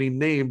take any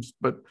names,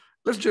 but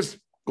let's just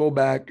go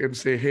back and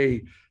say,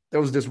 hey, there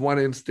was this one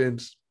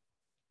instance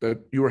that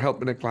you were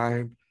helping a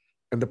client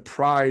and the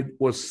pride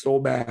was so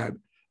bad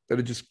that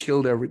it just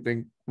killed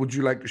everything. Would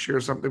you like to share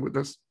something with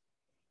us?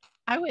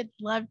 I would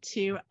love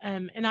to,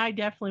 and I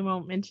definitely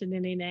won't mention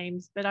any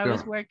names, but I Yeah.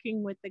 was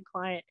working with a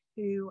client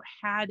who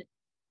had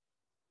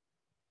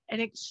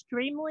an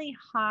extremely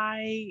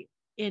high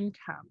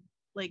income.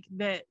 Like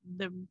the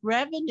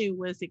revenue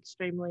was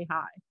extremely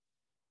high,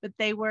 but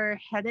they were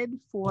headed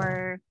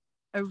for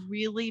a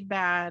really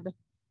bad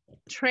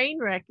train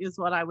wreck, is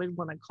what I would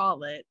want to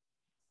call it,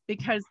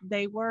 because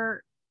they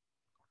were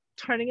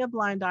turning a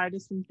blind eye to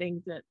some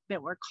things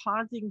that were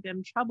causing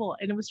them trouble.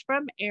 And it was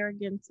from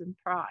arrogance and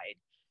pride.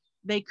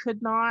 They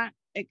could not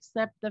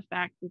accept the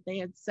fact that they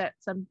had set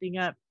something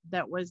up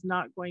that was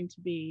not going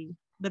to be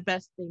the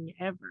best thing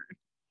ever.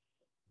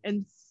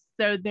 And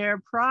so their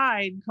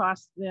pride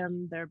cost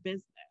them their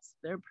business.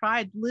 Their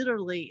pride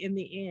literally in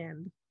the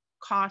end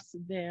cost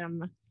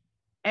them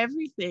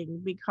everything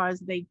because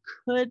they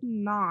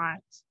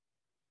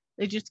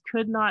just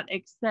could not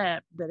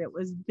accept that it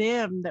was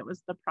them that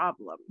was the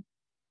problem.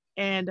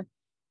 And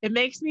it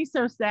makes me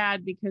so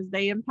sad because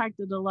they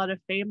impacted a lot of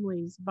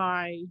families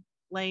by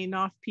laying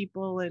off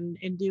people and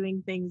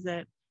doing things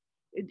that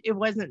it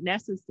wasn't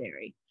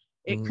necessary.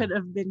 It Mm. could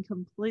have been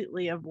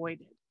completely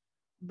avoided.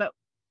 But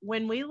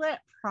when we let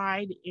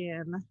pride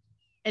in,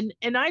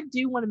 and I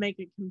do want to make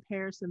a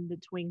comparison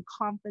between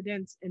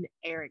confidence and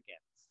arrogance.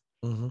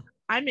 Mhm.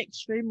 I'm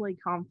extremely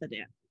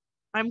confident.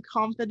 I'm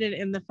confident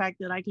in the fact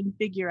that I can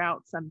figure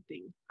out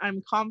something.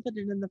 I'm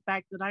confident in the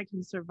fact that I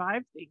can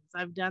survive things.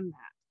 I've done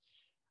that.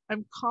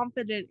 I'm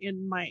confident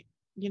in my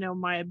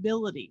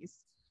abilities,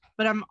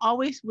 but I'm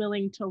always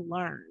willing to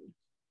learn.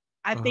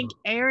 I think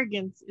Uh-huh.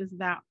 arrogance is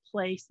that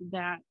place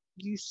that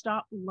you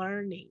stop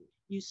learning,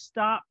 you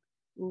stop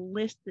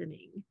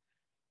listening,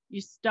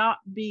 you stop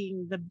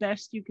being the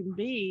best you can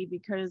be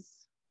because,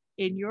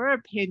 in your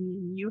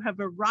opinion, you have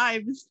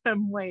arrived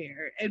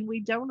somewhere and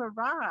we don't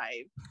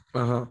arrive.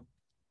 Uh-huh.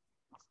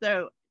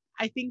 So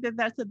I think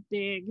that's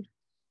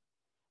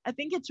I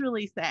think it's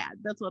really sad.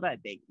 That's what I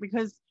think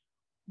because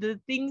the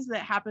things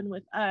that happen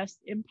with us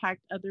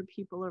impact other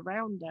people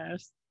around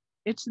us.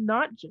 It's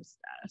not just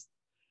us.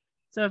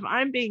 So if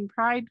I'm being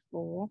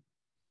prideful,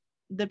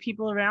 the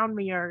people around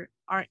me are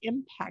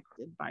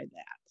impacted by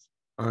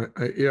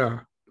that. Yeah,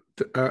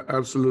 I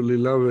absolutely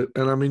love it.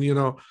 And I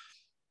mean,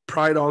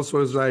 pride also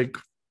is like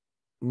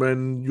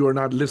when you're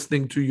not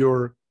listening to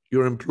your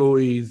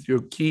employees,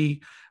 your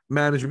key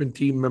management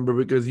team member,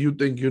 because you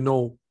think you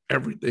know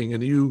everything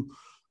and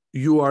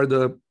you are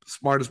the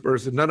smartest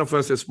person. None of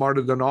us is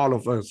smarter than all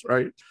of us,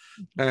 right?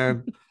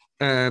 And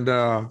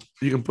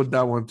you can put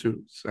that one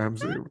too, Sam.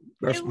 I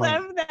That's mine.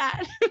 love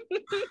that.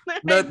 I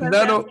None, love none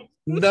that. of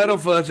none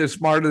of us is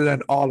smarter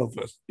than all of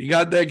us. You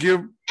got that,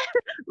 Kim?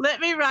 Let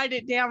me write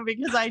it down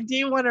because I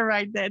do want to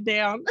write that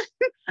down.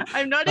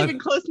 I'm not I, even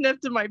close enough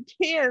to my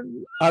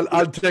pen.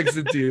 I'll text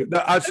it to you.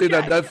 No, I say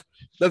that Okay.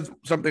 that's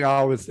something I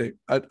always say.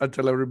 I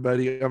tell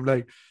everybody. I'm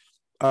like,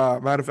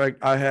 matter of fact,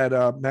 I had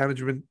a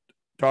management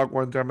talk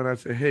one time, and I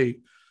said, hey,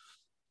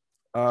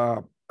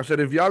 I said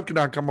if y'all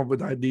cannot come up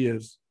with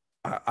ideas,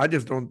 I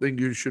just don't think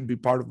you should be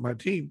part of my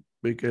team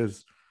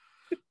because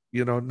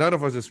none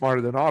of us is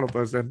smarter than all of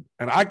us, and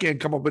I can't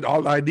come up with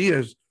all the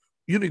ideas.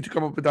 You need to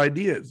come up with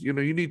ideas. You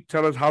need to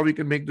tell us how we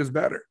can make this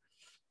better.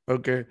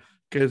 Okay,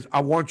 because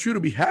I want you to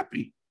be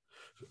happy.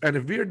 And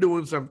if we're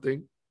doing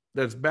something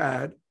that's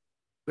bad,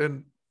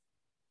 then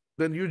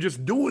you're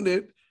just doing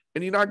it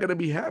and you're not gonna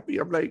be happy.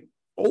 I'm like,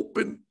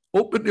 open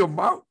your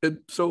mouth and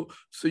so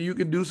you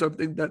can do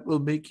something that will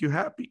make you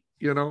happy.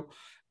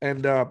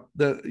 And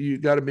you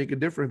got to make a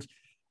difference.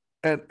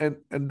 And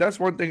that's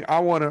one thing I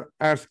want to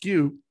ask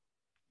you.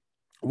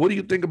 What do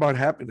you think about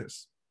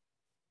happiness?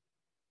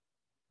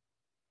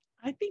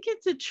 I think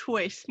it's a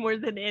choice more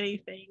than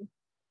anything.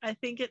 I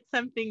think it's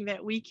something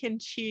that we can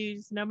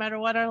choose no matter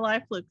what our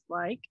life looks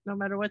like, no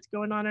matter what's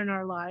going on in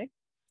our life.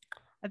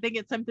 I think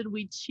it's something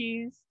we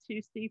choose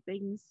to see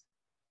things,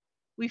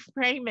 we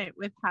frame it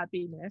with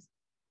happiness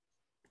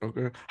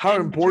Okay, and joy. how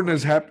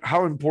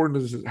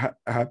important is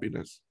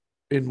happiness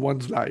in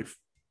one's life?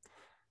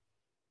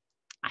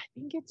 I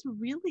think it's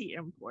really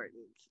important.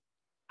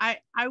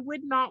 I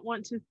would not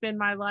want to spend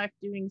my life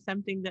doing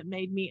something that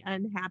made me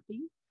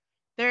unhappy.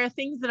 There are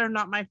things that are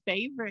not my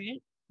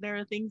favorite. There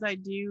are things I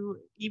do,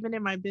 even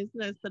in my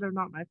business, that are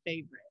not my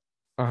favorite.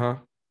 Uh-huh.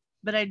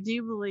 But I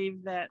do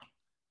believe that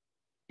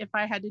if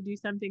I had to do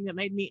something that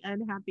made me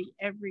unhappy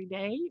every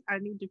day, I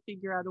need to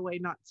figure out a way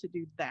not to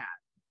do that.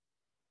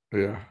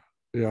 Yeah.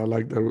 Yeah, I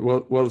like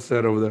that. Well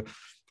said over there.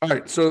 All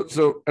right.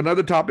 So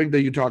another topic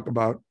that you talk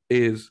about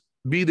is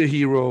be the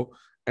hero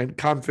and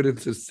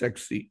confidence is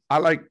sexy. I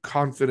like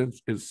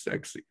confidence is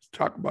sexy.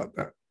 Talk about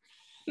that.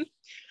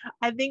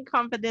 I think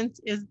confidence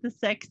is the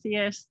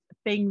sexiest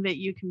thing that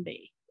you can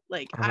be.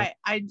 Like Uh-huh.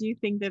 I do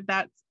think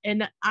that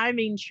and I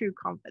mean true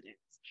confidence.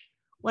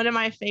 One of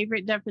my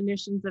favorite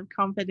definitions of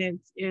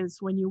confidence is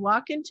when you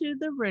walk into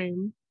the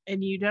room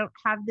and you don't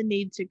have the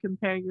need to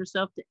compare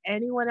yourself to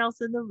anyone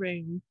else in the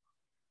room.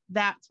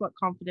 That's what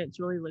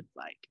confidence really looks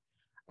like.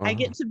 I Uh-huh.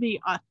 get to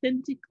be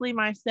authentically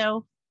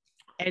myself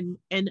and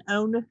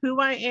own who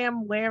I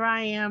am, where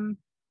I am,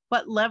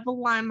 what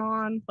level I'm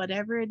on,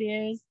 whatever it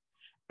is,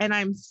 and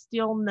I'm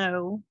still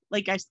know,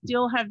 like I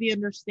still have the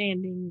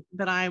understanding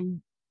that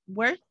I'm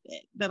worth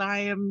it, that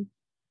I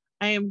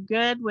am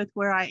good with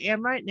where I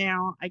am right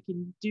now. I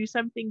can do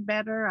something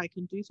better, I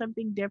can do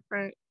something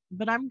different,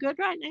 but I'm good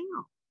right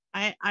now.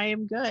 I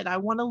am good. I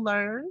want to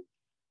learn,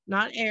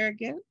 not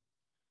arrogant,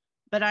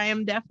 but I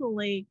am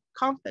definitely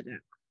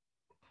confident.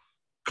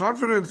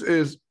 Confidence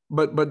is,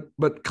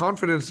 but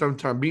confidence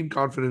sometimes, being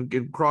confident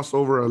can cross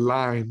over a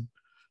line,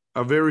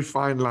 a very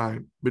fine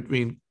line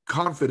between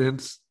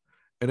confidence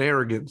and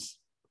arrogance,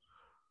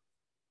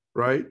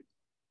 right?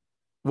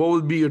 What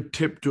would be your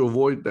tip to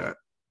avoid that?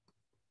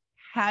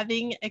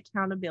 Having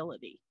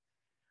accountability.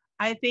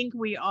 I think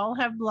we all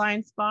have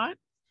blind spots.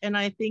 And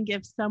I think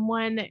if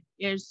someone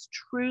is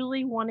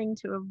truly wanting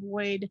to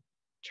avoid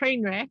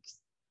train wrecks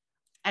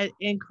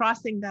and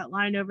crossing that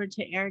line over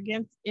to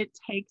arrogance, it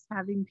takes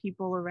having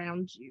people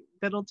around you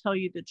that'll tell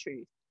you the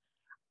truth.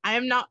 I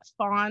am not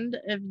fond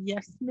of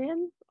yes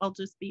men. I'll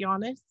just be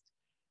honest.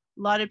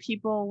 A lot of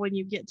people, when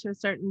you get to a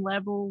certain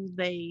level,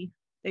 they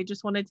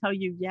just want to tell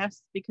you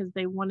yes because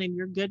they want in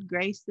your good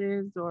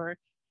graces, or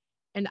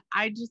and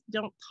I just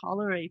don't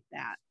tolerate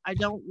that. I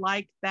don't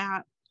like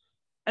that.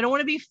 I don't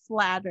want to be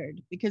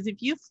flattered, because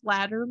if you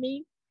flatter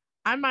me,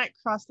 I might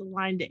cross the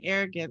line to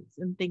arrogance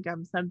and think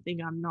I'm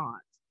something I'm not.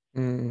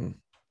 Mm.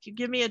 If you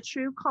give me a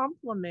true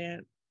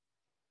compliment,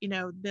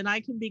 then I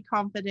can be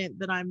confident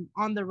that I'm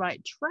on the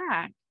right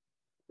track.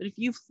 But if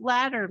you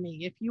flatter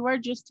me, if you are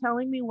just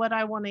telling me what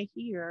I want to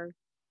hear,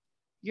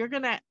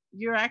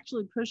 you're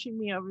actually pushing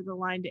me over the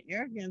line to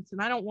arrogance,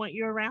 and I don't want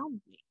you around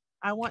me.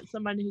 I want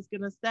somebody who's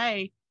going to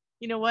say,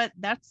 you know what,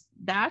 that's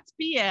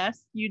BS.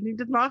 You need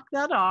to knock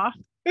that off.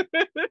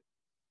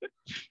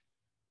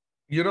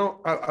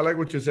 I like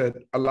what you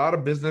said. A lot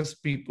of business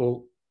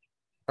people,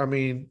 I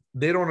mean,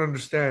 they don't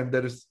understand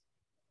that it's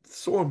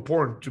so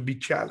important to be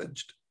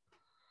challenged.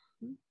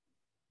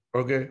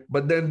 Okay.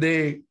 But then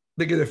they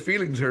get their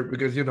feelings hurt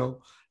because,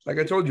 like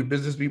I told you,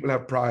 business people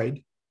have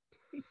pride,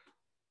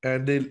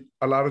 and they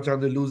a lot of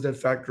times they lose that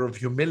factor of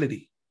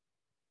humility,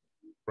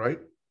 right?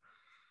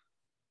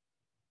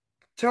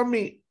 Tell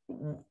me,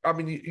 I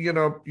mean,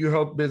 you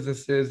help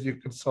businesses, you're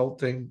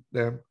consulting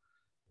them.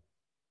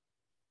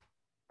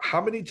 How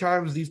many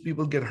times these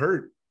people get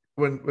hurt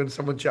when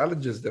someone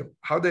challenges them?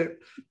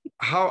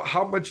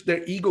 How much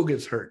their ego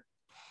gets hurt?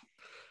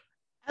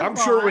 A lot. I'm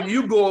sure when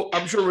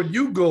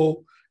you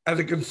go as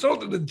a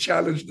consultant and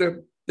challenge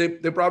them, they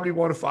probably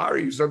want to fire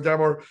you sometime,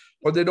 or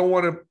they don't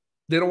want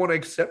to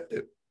accept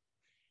it.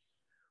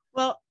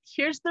 Well,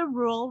 here's the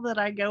rule that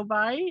I go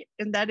by,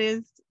 and that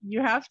is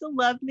you have to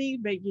love me,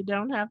 but you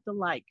don't have to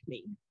like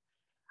me.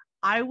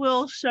 I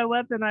will show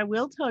up and I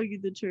will tell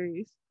you the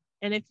truth.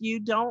 And if you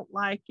don't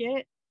like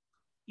it,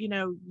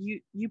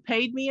 you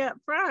paid me up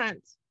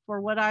front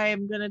for what I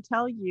am going to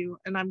tell you,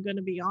 and I'm going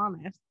to be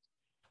honest.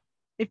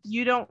 If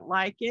you don't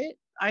like it,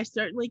 I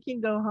certainly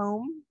can go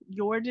home.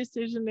 Your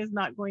decision is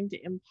not going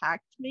to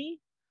impact me,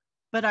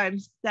 but I'm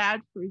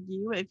sad for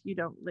you if you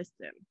don't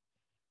listen,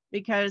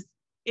 because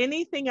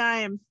anything I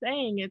am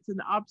saying, it's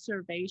an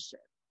observation.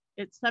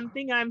 It's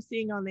something I'm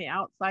seeing on the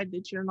outside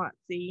that you're not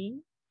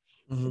seeing.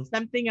 Mhm. It's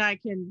something I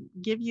can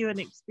give you an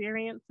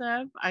experience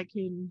of. I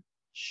can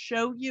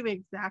show you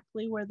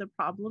exactly where the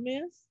problem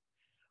is,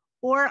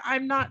 or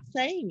I'm not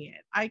saying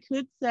it. I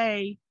could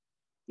say,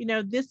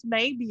 this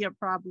may be a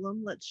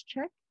problem. Let's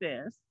check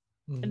this.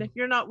 And Mhm. if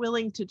you're not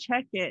willing to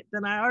check it,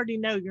 then I already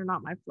know you're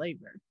not my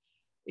flavor,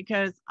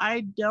 because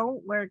I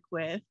don't work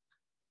with,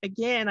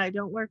 again, I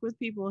don't work with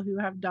people who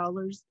have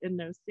dollars and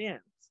no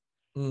cents.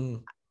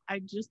 Mhm. I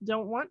just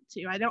don't want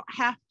to. I don't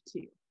have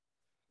to.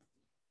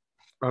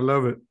 I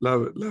love it,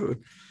 love it, love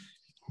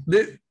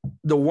it.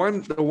 The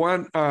one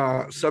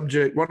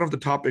subject, one of the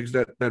topics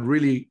that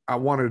really I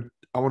want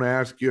to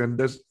ask you, and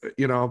this,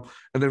 and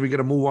then we're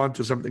gonna move on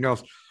to something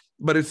else.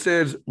 But it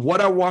says what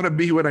I want to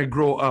be when I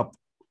grow up.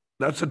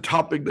 That's a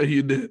topic that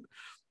you did,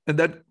 and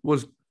I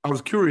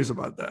was curious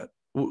about that.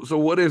 So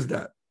what is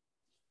that?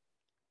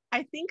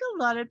 I think a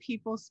lot of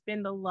people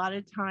spend a lot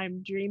of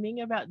time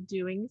dreaming about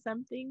doing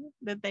something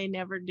that they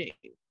never do.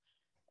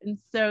 And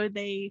so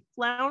they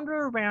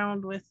flounder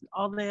around with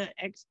all the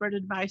expert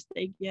advice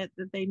they get,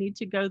 that they need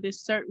to go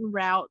this certain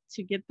route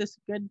to get this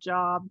good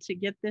job, to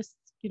get this,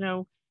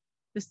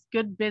 this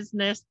good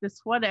business,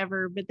 this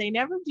whatever, but they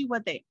never do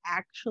what they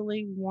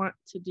actually want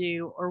to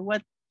do or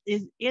what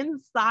is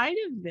inside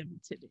of them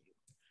to do.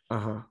 Uh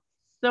huh.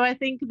 So I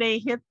think they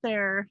hit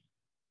their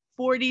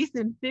 40s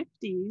and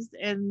 50s,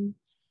 and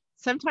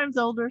sometimes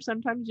older,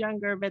 sometimes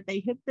younger, but they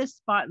hit this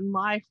spot in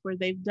life where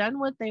they've done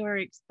what they were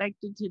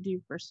expected to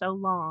do for so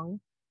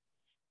long.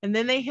 And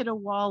then they hit a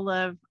wall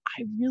of,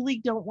 I really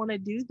don't want to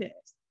do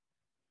this.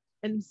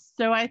 And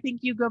so I think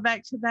you go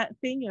back to that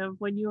thing of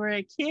when you were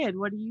a kid,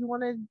 what do you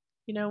want to,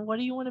 what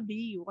do you want to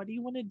be? What do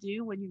you want to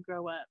do when you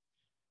grow up?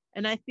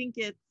 And I think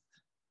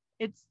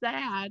it's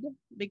sad,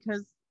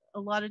 because a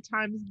lot of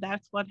times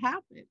that's what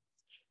happens.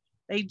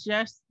 They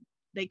just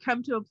they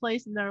come to a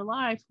place in their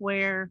life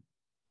where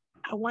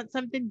I want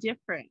something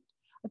different.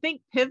 I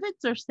think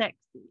pivots are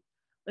sexy.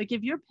 Like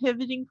if you're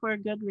pivoting for a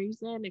good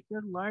reason, if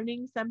you're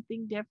learning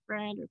something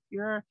different, if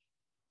you're,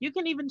 you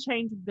can even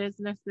change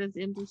businesses,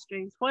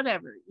 industries,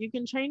 whatever. You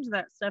can change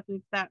that stuff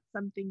if that's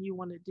something you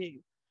want to do.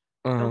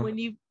 But Uh-huh. when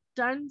you've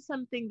done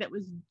something that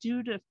was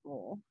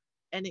dutiful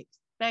and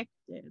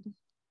expected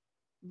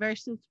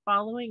versus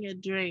following a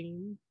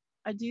dream,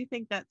 I do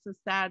think that's a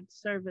sad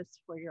service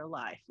for your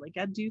life. Like,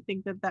 I do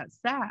think that that's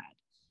sad.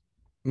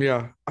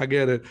 Yeah, I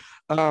get it.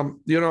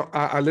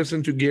 I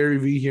listen to Gary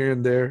Vee here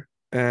and there,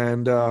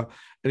 and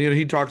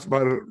he talks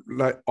about it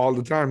like all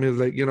the time. He's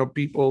like,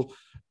 people,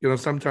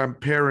 sometimes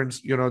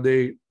parents,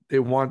 they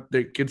want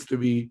their kids to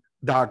be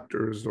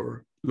doctors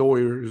or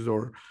lawyers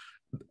or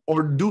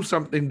do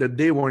something that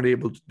they weren't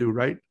able to do,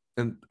 right?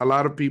 And a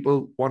lot of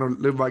people want to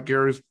live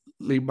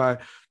vicariously by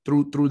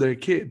through their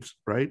kids,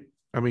 right?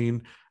 I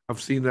mean,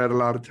 I've seen that a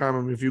lot of time.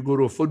 I mean, if you go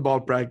to a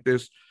football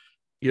practice,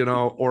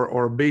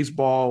 or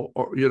baseball,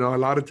 or a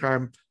lot of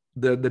time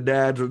the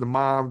dads or the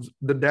moms,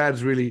 the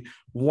dads really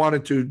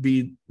wanted to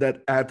be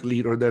that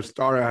athlete or that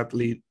star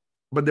athlete,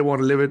 but they want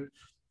to live it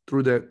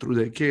through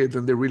their kids,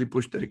 and they really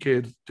push their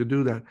kids to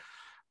do that.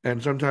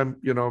 And sometimes,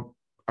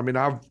 I mean,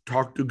 I've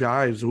talked to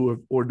guys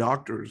or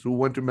doctors who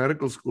went to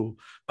medical school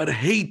but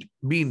hate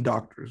being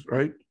doctors,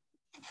 right?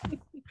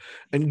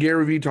 And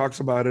Gary Vee talks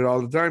about it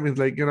all the time. He's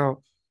like,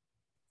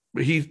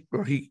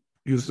 he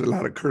uses a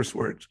lot of curse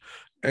words.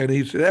 And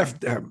he said, F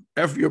them,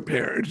 F your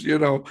parents,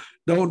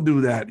 don't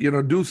do that,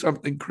 do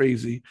something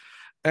crazy.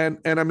 And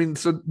I mean,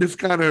 so this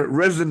kind of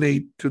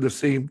resonate to the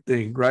same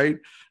thing, right?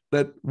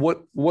 That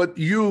what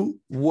you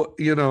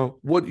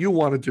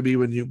wanted to be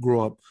when you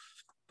grow up.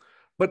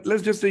 But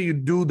let's just say you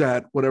do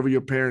that, whatever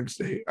your parents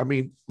say. I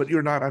mean, but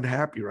you're not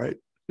unhappy, right?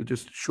 You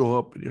just show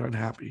up and you're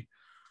unhappy.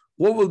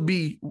 What will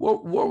be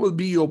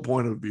your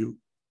point of view?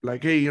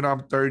 Like, hey,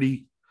 I'm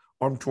 30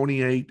 or I'm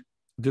 28,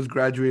 just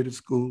graduated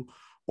school,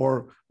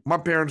 or my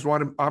parents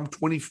want I'm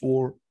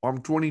 24 or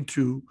I'm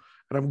 22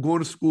 and I'm going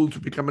to school to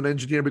become an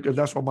engineer because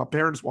that's what my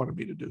parents wanted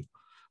me to do.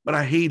 But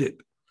I hate it.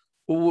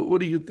 What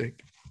do you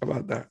think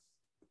about that?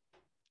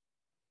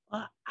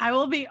 Well, I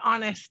will be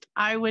honest,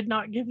 I would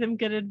not give them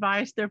good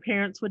advice. Their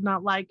parents would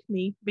not like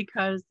me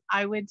because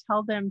I would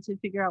tell them to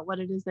figure out what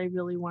it is they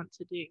really want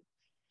to do.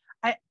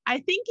 I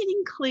think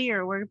getting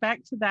clear, we're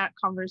back to that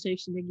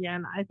conversation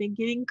again. I think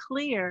getting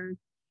clear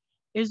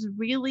is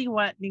really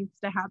what needs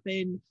to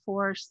happen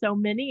for so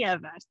many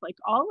of us. Like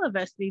all of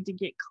us need to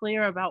get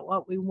clear about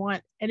what we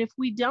want. And if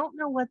we don't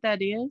know what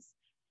that is,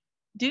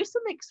 do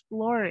some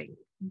exploring.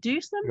 Do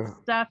some Yeah.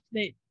 stuff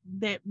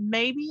that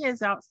maybe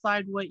is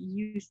outside what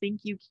you think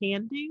you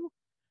can do.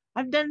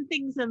 I've done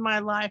things in my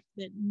life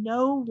that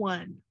no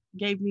one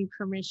gave me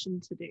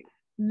permission to do.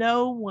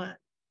 No one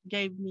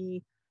gave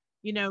me,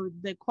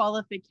 the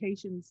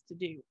qualifications to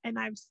do, and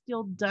I've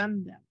still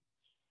done them.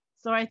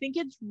 So I think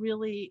it's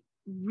really,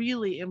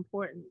 really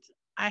important.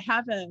 I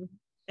have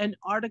an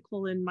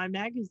article in my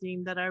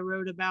magazine that I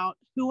wrote about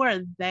who are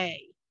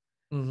they?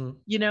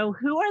 Mm-hmm.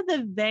 Who are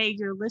the they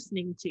you're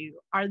listening to?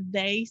 Are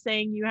they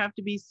saying you have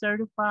to be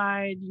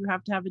certified, you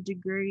have to have a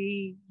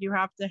degree, you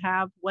have to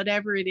have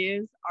whatever it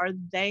is? Are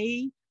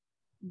they,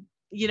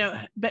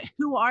 but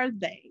who are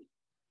they?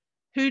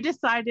 Who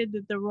decided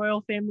that the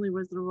royal family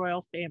was the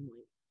royal family?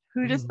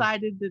 Who Mm-hmm.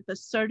 decided that the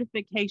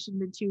certification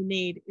that you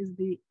need is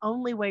the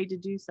only way to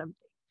do something?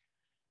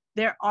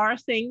 There are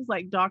things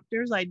like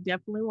doctors. I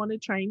definitely want to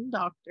train a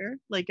doctor.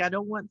 Like I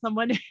don't want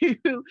someone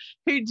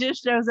who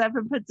just shows up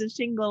and puts a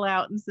shingle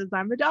out and says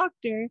I'm a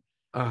doctor.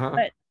 Uh-huh.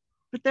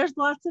 But there's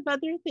lots of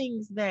other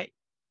things that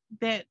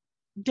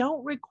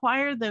don't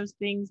require those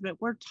things, but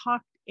we're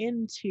talked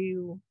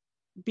into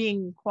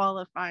being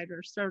qualified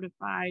or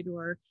certified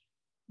or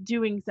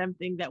doing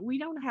something that we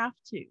don't have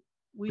to.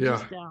 We Yeah.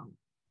 just don't.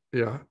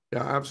 Yeah,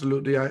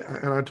 absolutely.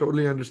 And I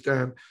totally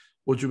understand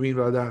what you mean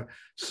by that.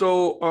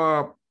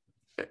 So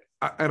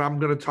and I'm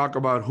going to talk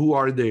about who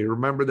are they.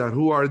 Remember that,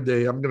 who are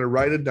they? I'm going to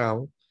write it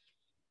down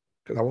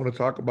because I want to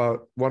talk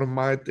about one of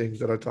my things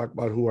that I talk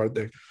about. Who are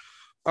they?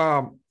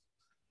 Um,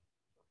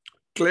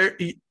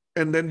 Clarity,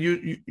 and then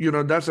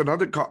that's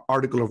another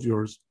article of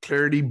yours.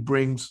 Clarity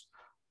brings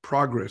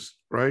progress,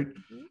 right?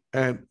 Mhm.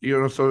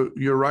 And so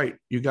you're right.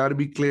 You got to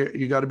be clear.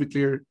 You got to be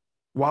clear.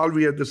 While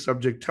we at the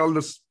subject, tell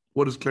us,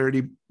 what does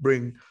clarity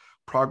bring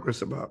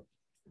progress about?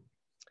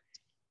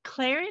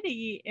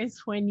 Clarity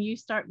is when you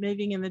start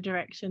moving in the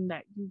direction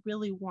that you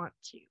really want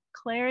to.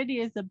 Clarity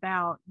is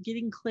about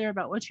getting clear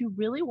about what you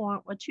really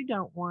want, what you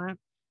don't want,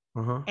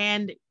 Uh-huh.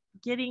 and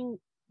getting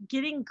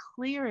getting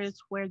clear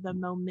is where the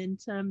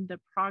momentum, the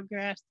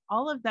progress,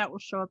 all of that will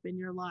show up in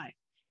your life.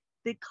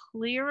 The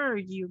clearer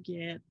you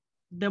get,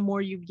 the more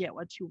you get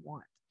what you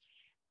want.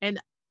 And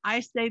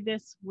I say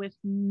this with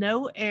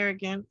no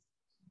arrogance,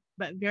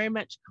 but very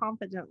much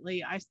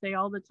confidently. I say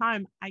all the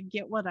time, I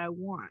get what I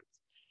want.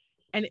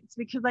 And it's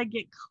because I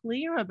get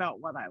clear about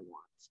what I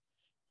want.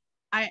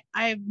 I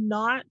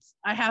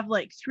have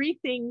like three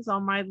things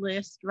on my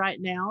list right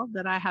now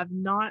that I have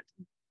not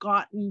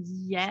gotten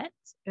yet.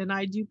 And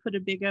I do put a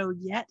big O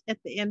yet at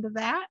the end of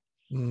that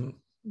Mm-hmm.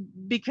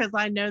 because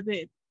I know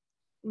that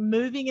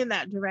moving in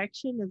that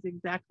direction is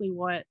exactly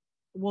what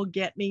will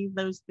get me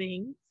those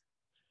things.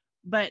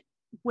 But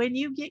when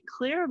you get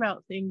clear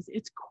about things,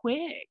 it's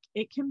quick.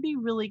 It can be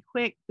really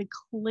quick the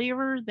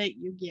clearer that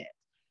you get.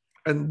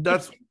 And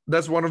If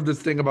that's one of the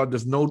thing about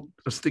this note,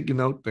 a sticky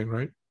note thing,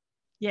 right?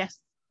 yes,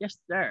 yes,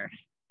 sir.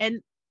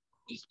 And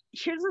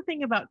here's the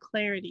thing about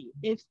clarity.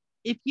 If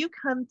you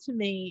come to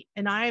me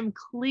and I am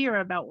clear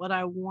about what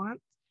I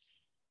want,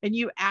 and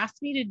you ask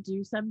me to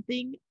do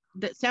something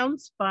that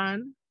sounds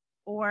fun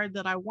or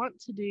that I want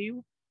to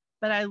do,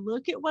 but I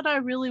look at what I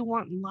really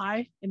want in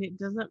life and it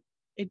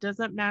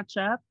doesn't match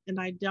up, and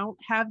I don't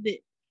have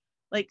the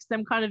like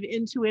some kind of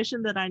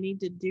intuition that I need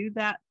to do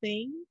that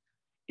thing,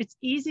 it's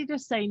easy to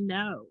say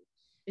no.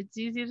 It's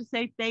easy to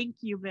say thank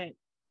you, but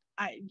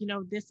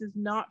this is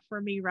not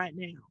for me right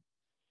now.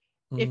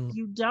 If Mm,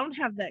 you don't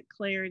have that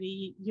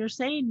clarity, you're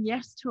saying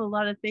yes to a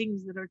lot of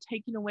things that are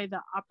taking away the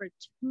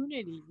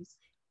opportunities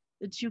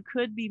that you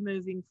could be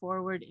moving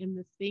forward in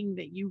the thing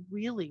that you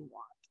really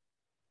want.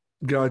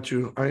 got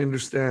you. I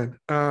understand.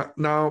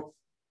 Now,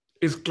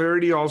 is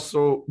clarity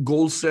also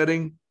goal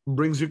setting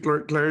brings you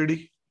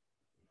clarity?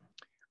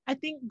 I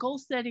think goal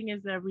setting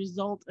is a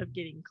result of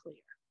getting clear.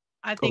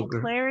 I think Okay.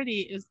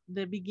 clarity is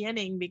the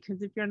beginning,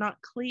 because if you're not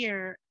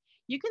clear,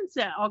 you can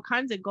set all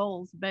kinds of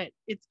goals, but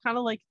it's kind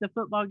of like the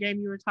football game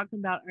you were talking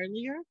about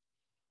earlier.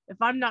 If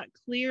I'm not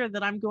clear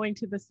that I'm going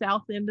to the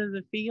south end of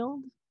the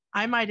field,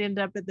 I might end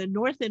up at the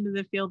north end of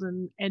the field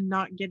and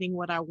not getting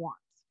what I want.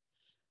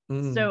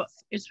 Mm, So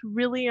it's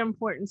really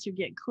important to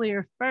get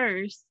clear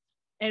first.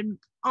 And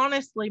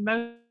honestly,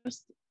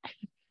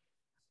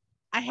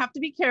 I have to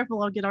be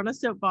careful. I'll get on a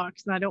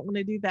soapbox and I don't want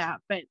to do that.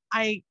 But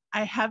I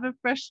have a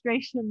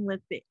frustration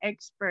with the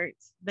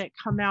experts that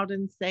come out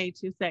and say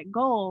to set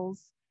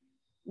goals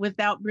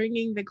without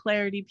bringing the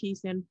clarity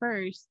piece in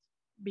first.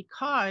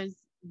 Because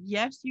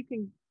yes, you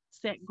can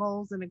set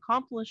goals and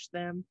accomplish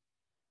them,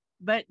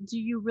 but do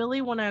you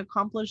really want to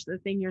accomplish the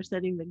thing you're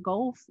setting the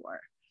goal for?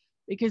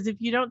 Because if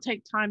you don't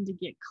take time to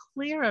get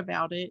clear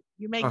about it,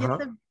 you may get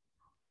uh-huh.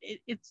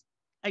 it's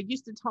I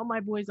used to tell my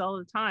boys all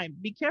the time,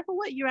 be careful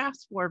what you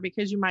ask for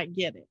because you might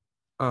get it.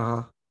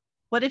 Uh-huh.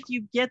 What if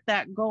you get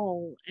that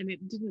goal and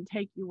it didn't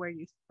take you where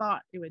you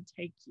thought it would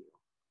take you?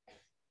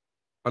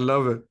 I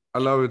love it. I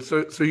love it.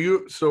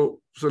 So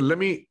let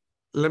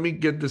me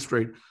get this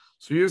straight.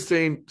 So you're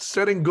saying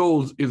setting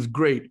goals is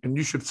great and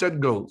you should set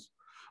goals,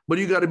 but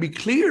you got to be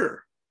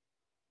clear.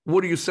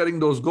 What are you setting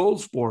those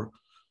goals for?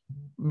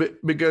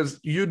 Because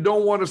you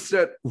don't want to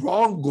set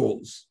wrong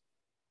goals.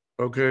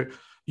 Okay.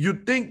 You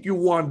think you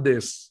want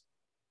this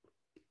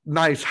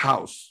nice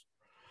house,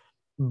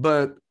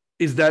 but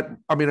is that,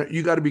 I mean,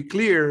 you got to be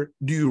clear.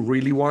 Do you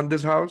really want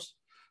this house?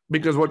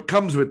 Because what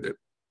comes with it?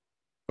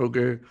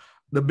 Okay.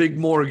 The big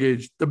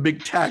mortgage, the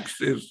big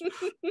taxes,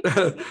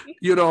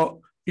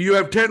 you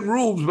have 10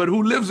 rooms, but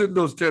who lives in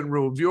those 10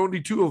 rooms? You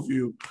only two of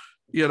you,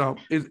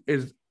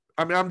 is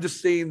I mean, I'm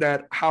just saying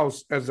that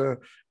house as an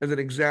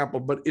example,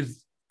 but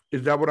is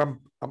that what am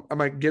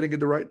I getting it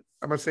the right?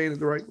 Am I saying it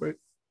the right way?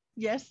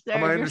 Yes,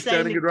 Am sir. I You're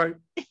saying understanding it right?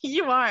 it.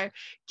 You are.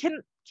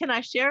 Can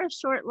I share a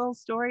short little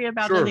story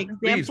about an Sure.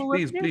 Please, example of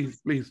please, this? please,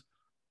 please.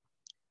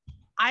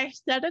 I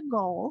set a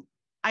goal.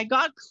 I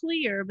got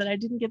clear, but I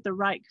didn't get the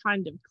right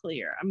kind of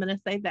clear. I'm going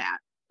to say that.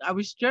 I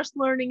was just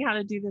learning how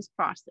to do this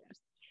process.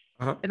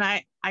 Uh-huh. And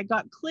I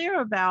got clear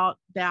about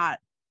that.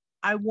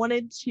 I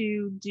wanted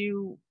to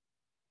do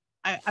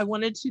I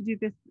wanted to do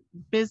this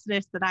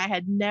business that I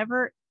had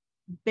never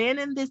been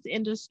in this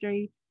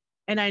industry,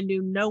 and I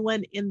knew no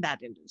one in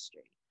that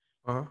industry.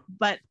 Uh-huh.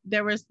 But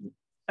there was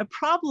a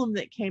problem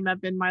that came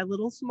up in my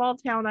little small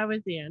town I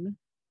was in,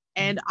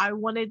 and Mhm. I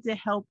wanted to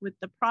help with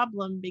the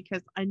problem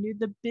because I knew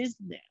the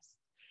business.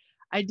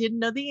 I didn't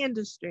know the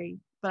industry,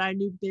 but I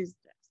knew business.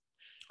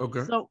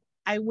 Okay. So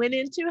I went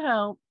in to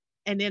help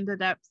and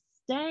ended up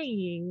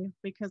staying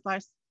because I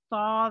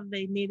saw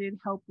they needed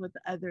help with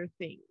other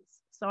things.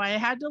 So I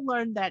had to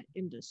learn that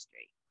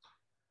industry.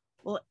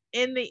 Well,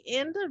 in the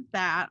end of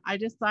that, I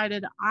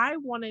decided I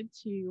wanted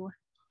to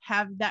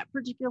have that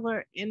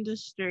particular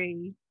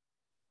industry.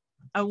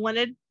 I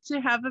wanted to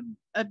have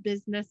a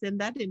business in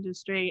that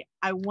industry.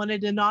 I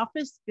wanted an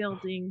office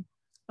building.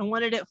 I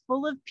wanted it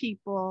full of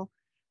people.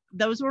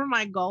 Those were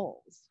my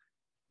goals.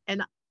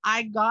 And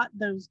I got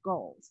those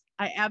goals.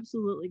 I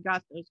absolutely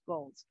got those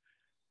goals.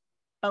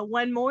 But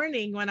one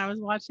morning when I was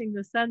watching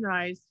the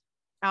sunrise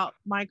out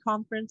my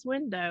conference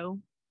window,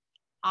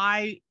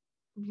 I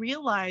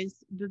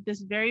realized that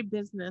this very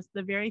business,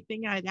 the very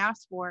thing I'd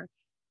asked for,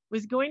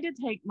 was going to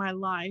take my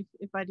life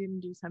if I didn't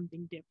do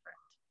something different.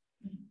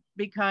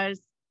 Because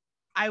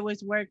I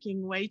was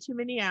working way too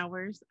many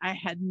hours. I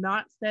had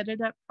not set it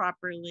up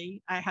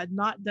properly. I had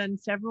not done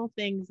several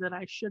things that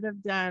I should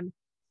have done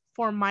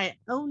for my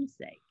own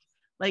sake,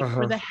 like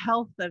for Uh-huh. the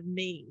health of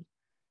me.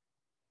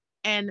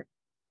 And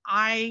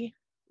I,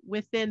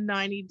 within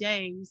 90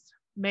 days,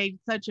 made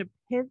such a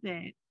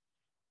pivot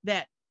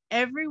that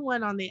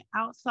everyone on the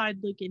outside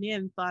looking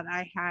in thought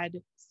I had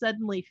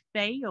suddenly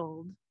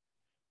failed.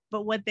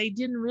 But what they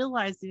didn't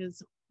realize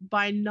is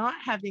by not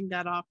having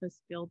that office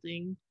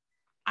building,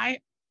 I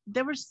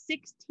there was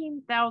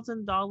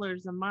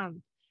 $16,000 a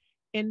month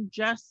in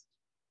just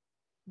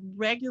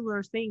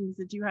regular things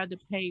that you had to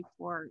pay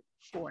for it.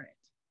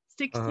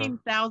 Uh-huh.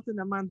 16,000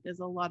 a month is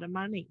a lot of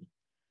money.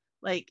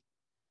 Like,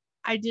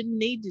 I didn't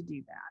need to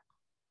do that.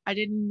 I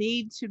didn't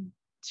need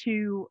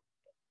to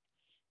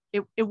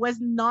it was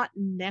not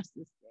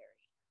necessary.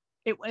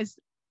 It was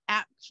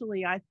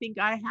actually, I think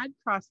I had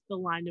crossed the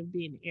line of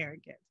being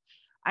arrogant.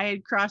 I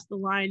had crossed the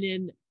line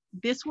in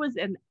this was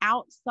an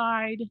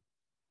outside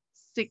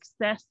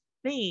success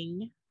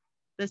thing.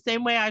 The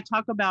same way I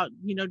talk about,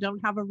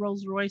 don't have a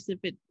Rolls Royce if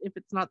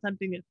it's not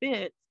something that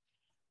fits.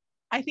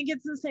 I think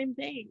it's the same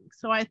thing.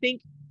 So I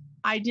think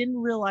I didn't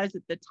realize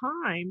at the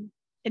time,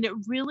 and it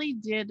really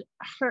did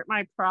hurt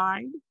my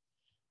pride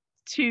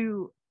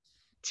to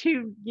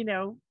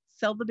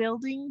sell the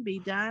building, be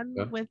done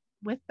Yeah.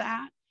 with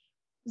that.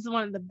 This is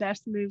one of the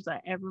best moves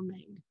I ever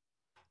made.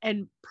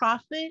 And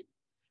profit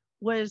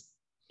was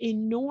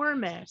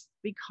enormous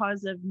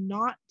because of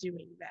not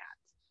doing that.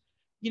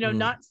 Mm.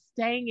 Not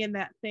staying in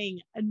that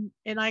thing. And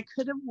I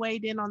could have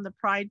weighed in on the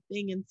pride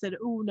thing and said,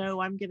 oh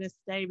no, I'm gonna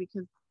stay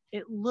because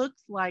it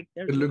looks like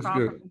It there's a looks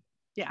good. problem.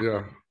 Yeah.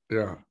 Yeah,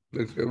 yeah.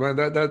 Looks good. Man,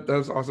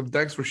 that's awesome.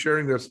 Thanks for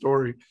sharing that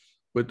story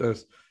with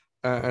us.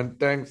 And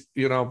thanks,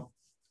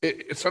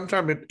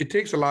 sometimes it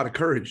takes a lot of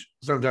courage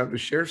sometimes to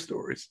share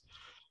stories.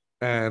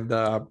 And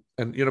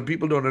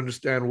people don't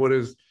understand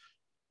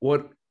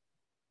what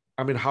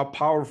I mean, how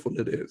powerful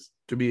it is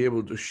to be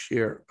able to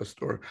share a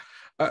story.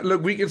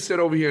 Look, we can sit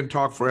over here and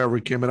talk forever,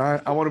 Kim, and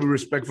I want to be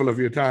respectful of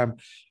your time.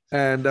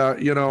 And,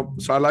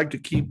 so I like to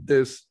keep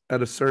this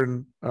at a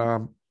certain,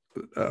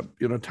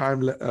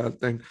 time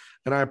thing.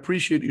 And I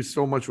appreciate you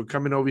so much for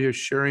coming over here,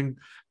 sharing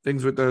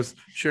things with us,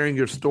 sharing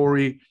your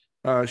story,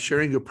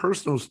 sharing your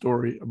personal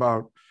story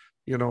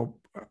you know,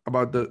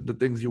 about the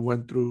things you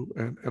went through.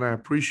 And I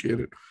appreciate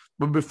it.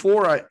 But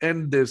before I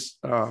end this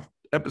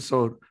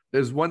episode,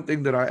 there's one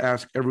thing that I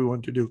ask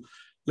everyone to do.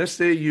 Let's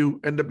say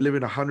you end up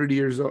living 100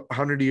 years,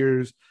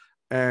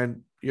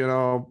 and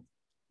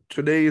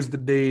today is the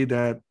day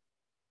that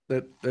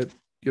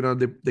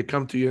they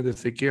come to you and they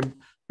say, Kim,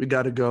 we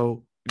got to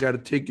go. We got to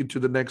take you to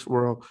the next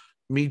world.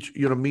 Meet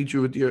you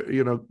with your,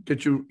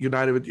 get you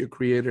united with your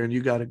creator, and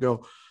you got to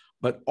go.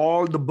 But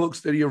all the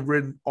books that you've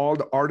written, all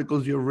the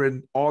articles you've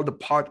written, all the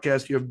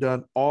podcasts you've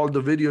done, all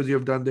the videos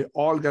you've done, they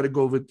all got to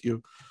go with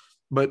you.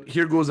 But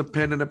here goes a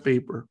pen and a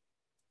paper,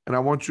 and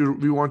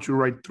we want you to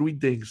write three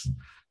things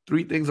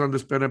on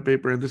this pen and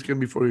paper, and this can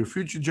be for your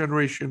future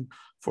generation,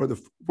 for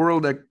the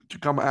world to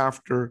come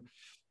after,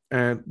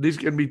 and these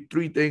can be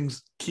three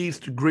things: keys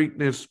to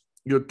greatness,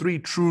 your three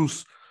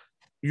truths,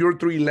 your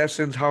three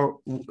lessons, how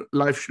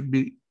life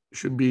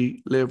should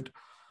be lived.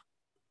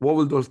 What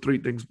will those three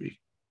things be?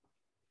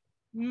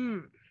 Hmm.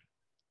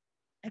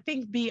 I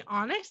think be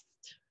honest,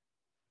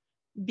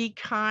 be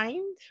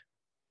kind,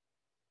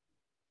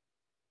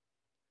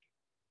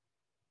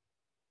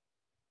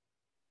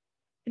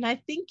 and I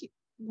think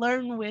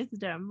learn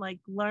wisdom, like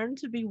learn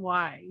to be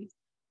wise.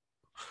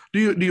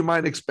 Do you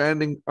mind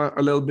expanding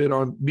a little bit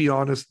on be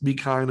honest, be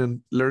kind,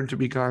 and learn to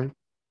be kind?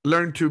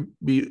 Learn to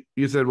be.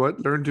 You said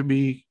what? Learn to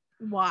be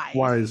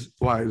Wise.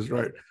 wise,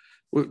 right?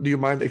 Do you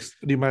mind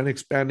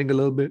expanding a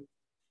little bit?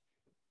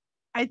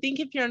 I think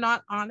if you're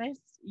not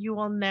honest, you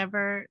will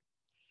never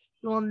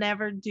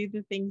do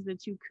the things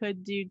that you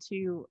could do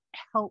to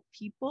help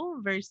people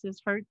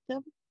versus hurt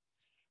them.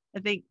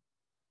 I think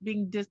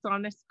being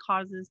dishonest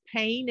causes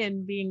pain,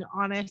 and being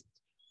honest,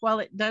 while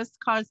it does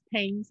cause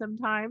pain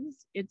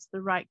sometimes, it's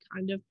the right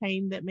kind of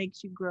pain that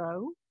makes you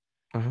grow.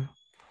 Uh-huh.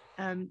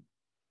 Um,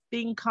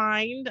 Being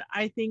kind,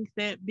 I think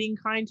that being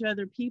kind to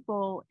other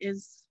people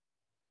is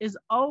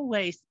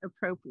always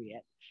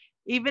appropriate.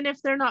 Even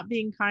if they're not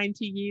being kind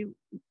to you,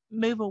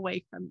 move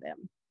away from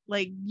them.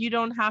 Like, you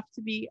don't have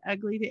to be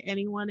ugly to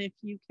anyone if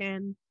you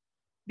can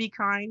be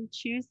kind.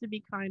 Choose to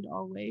be kind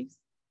always.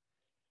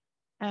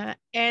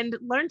 And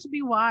learn to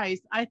be wise.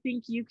 I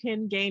think you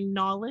can gain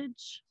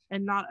knowledge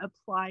and not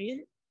apply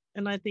it.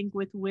 And I think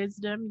with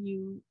wisdom,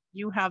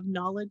 you have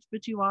knowledge,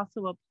 but you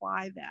also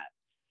apply that.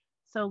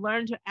 So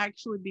learn to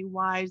actually be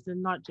wise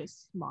and not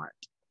just smart.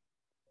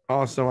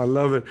 Awesome. I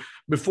love it.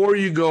 Before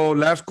you go,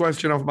 last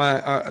question of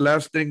my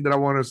last thing that I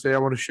want to say, I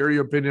want to share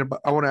your opinion,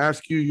 but I want to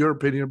ask you your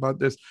opinion about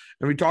this.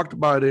 And we talked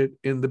about it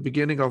in the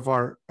beginning of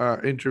our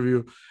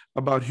interview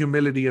about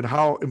humility and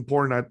how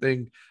important I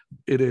think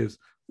it is.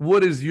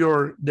 What is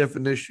your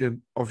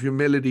definition of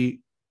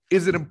humility?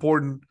 Is it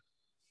important?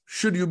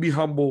 Should you be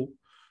humble?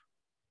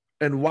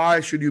 And why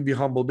should you be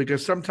humble?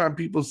 Because sometimes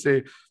people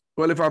say,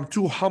 well, if I'm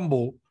too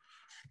humble,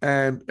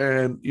 and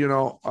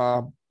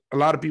a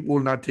lot of people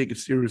will not take it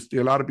seriously.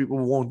 A lot of people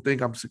won't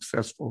think I'm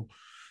successful.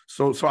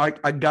 So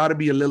I got to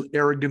be a little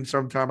arrogant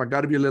sometimes. I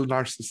got to be a little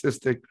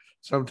narcissistic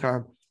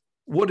sometimes.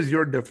 What is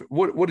your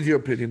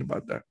opinion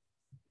about that?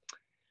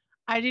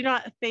 I do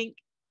not think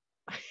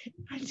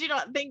I do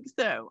not think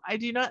so. I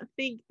do not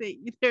think that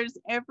there's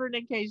ever an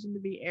occasion to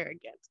be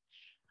arrogant.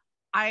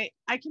 I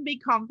can be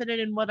confident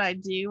in what I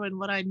do and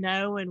what I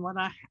know and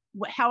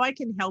how I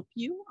can help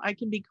you. I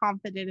can be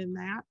confident in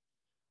that.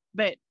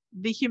 But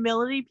the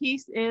humility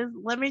piece is,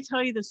 let me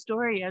tell you the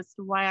story as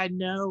to why I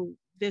know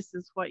this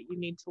is what you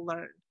need to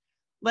learn.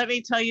 Let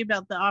me tell you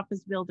about the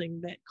office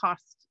building that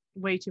cost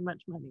way too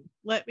much money.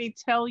 Let me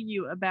tell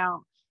you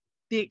about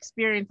the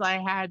experience I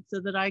had so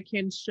that I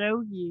can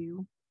show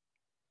you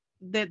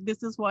that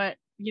this is what,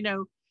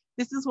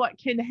 this is what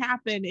can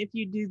happen if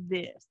you do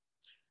this.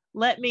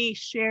 Let me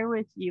share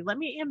with you. Let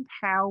me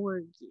empower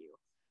you.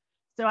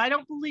 So I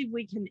don't believe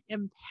we can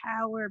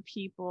empower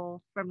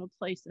people from a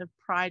place of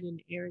pride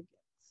and arrogance.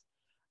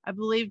 I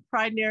believe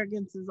pride and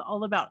arrogance is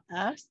all about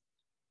us.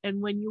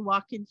 And when you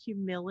walk in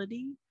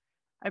humility,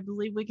 I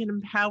believe we can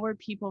empower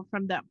people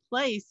from that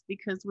place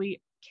because we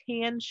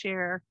can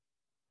share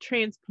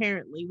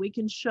transparently. We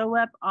can show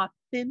up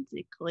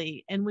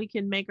authentically and we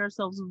can make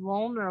ourselves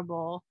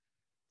vulnerable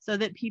so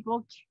that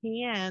people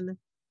can,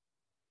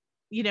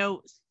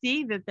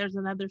 see that there's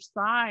another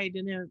side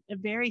and a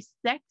very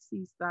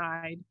sexy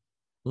side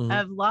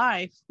Mhm. of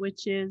life,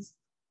 which is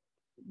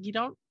you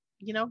don't,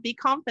 be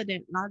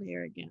confident, not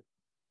arrogant.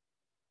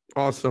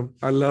 Awesome.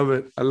 I love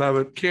it. I love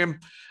it. Kim,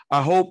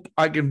 I hope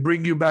I can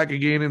bring you back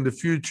again in the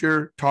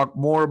future, talk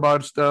more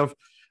about stuff.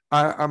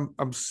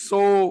 I'm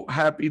so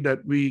happy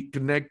that we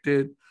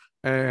connected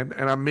and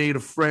I made a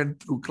friend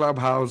through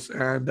Clubhouse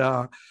and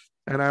I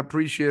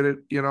appreciate it.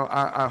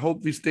 I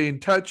hope we stay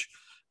in touch.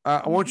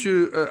 I want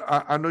you.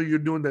 I know you're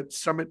doing that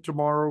summit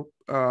tomorrow.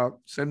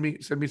 Send me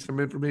some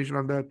information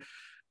on that.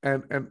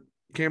 And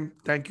Kim,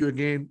 thank you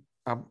again.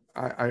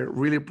 I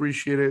really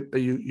appreciate it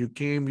that you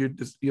came. You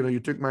just you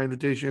took my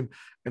invitation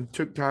and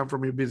took time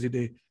from your busy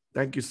day.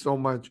 Thank you so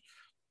much.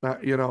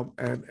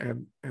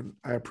 And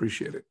I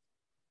appreciate it.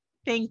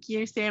 Thank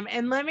you, Sam.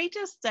 And let me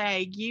just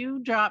say, you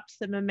dropped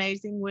some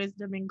amazing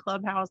wisdom in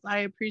Clubhouse. I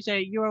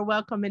appreciate it. You are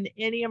welcome in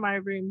any of my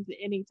rooms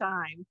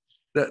anytime.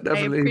 I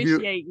Definitely.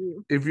 appreciate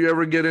you. If you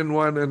ever get in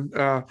one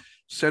and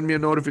send me a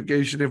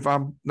notification. If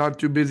I'm not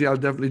too busy, I'll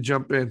definitely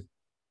jump in.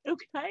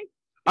 Okay.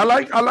 I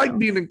like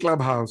being in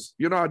Clubhouse.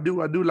 I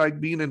do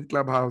like being in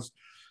Clubhouse.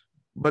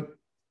 But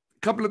a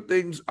couple of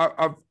things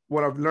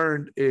what I've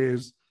learned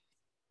is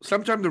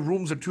sometimes the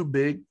rooms are too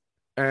big,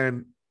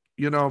 and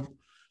you know,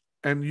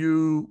 and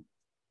you're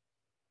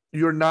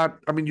not.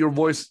 I mean, your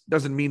voice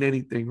doesn't mean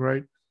anything,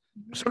 right?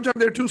 Sometimes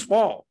they're too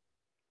small.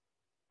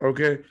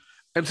 Okay.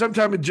 And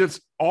sometimes it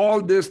just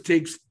all this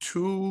takes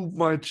too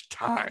much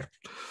time.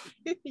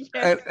 Yes,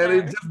 And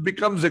it sir. just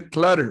becomes a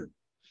clutter.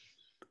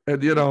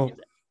 And you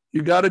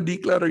gotta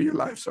declutter your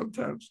life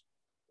sometimes.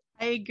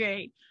 I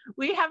agree.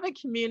 We have a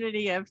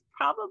community of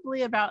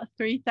probably about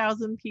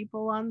 3,000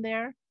 people on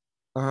there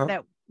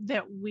Uh-huh.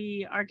 that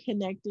we are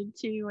connected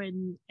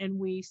to and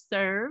we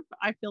serve.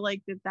 I feel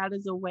like that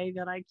is a way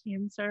that I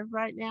can serve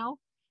right now.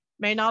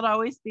 May not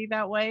always be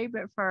that way,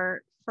 but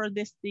for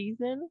this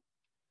season,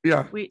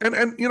 Yeah. we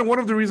And one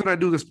of the reasons I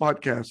do this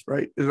podcast,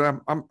 right, is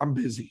I'm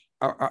busy.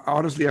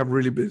 Honestly, I'm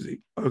really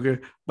busy. Okay.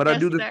 But I yes,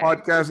 do this sir.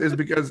 podcast is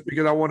because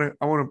I want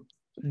to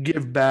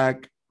give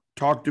back,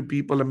 talk to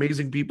people,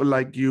 amazing people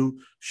like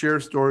you, share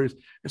stories.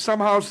 And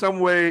somehow, some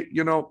way,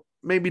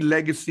 maybe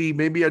legacy,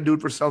 maybe I do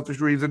it for selfish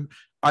reason.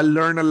 I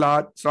learn a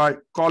lot. So I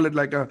call it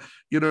like a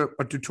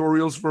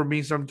tutorials for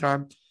me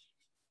sometimes.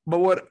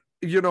 But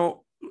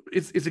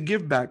it's a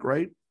give back,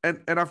 right?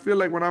 And I feel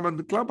like when I'm in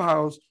the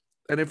Clubhouse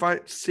and if I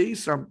say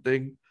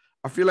something,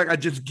 I feel like I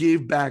just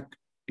gave back,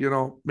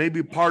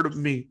 maybe part of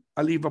me.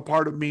 I leave a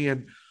part of me,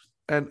 and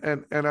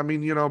I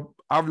mean,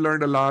 I've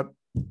learned a lot,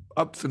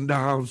 ups and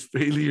downs,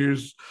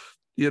 failures,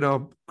 you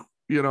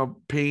know,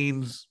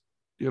 pains,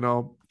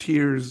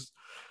 tears,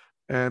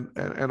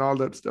 and all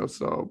that stuff.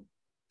 So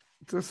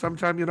just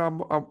sometimes, I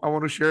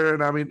want to share.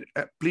 And I mean,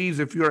 please,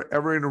 if you're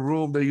ever in a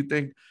room that you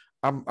think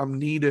I'm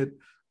needed,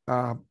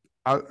 uh,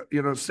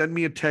 send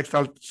me a text.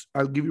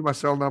 I'll give you my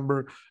cell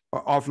number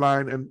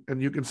offline,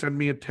 and you can send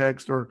me a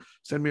text or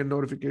send me a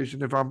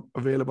notification if I'm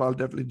available. I'll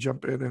definitely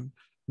jump in and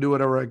do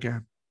whatever I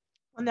can.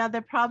 Well, now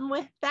the problem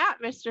with that,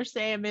 Mr.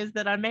 Sam, is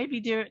that I may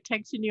be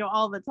texting you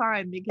all the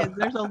time because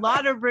there's a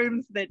lot of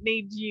rooms that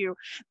need you.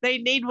 They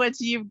need what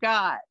you've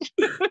got.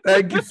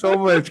 Thank you so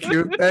much,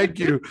 Q. Thank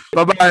you.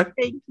 Bye bye.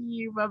 Thank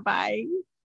you. Bye bye.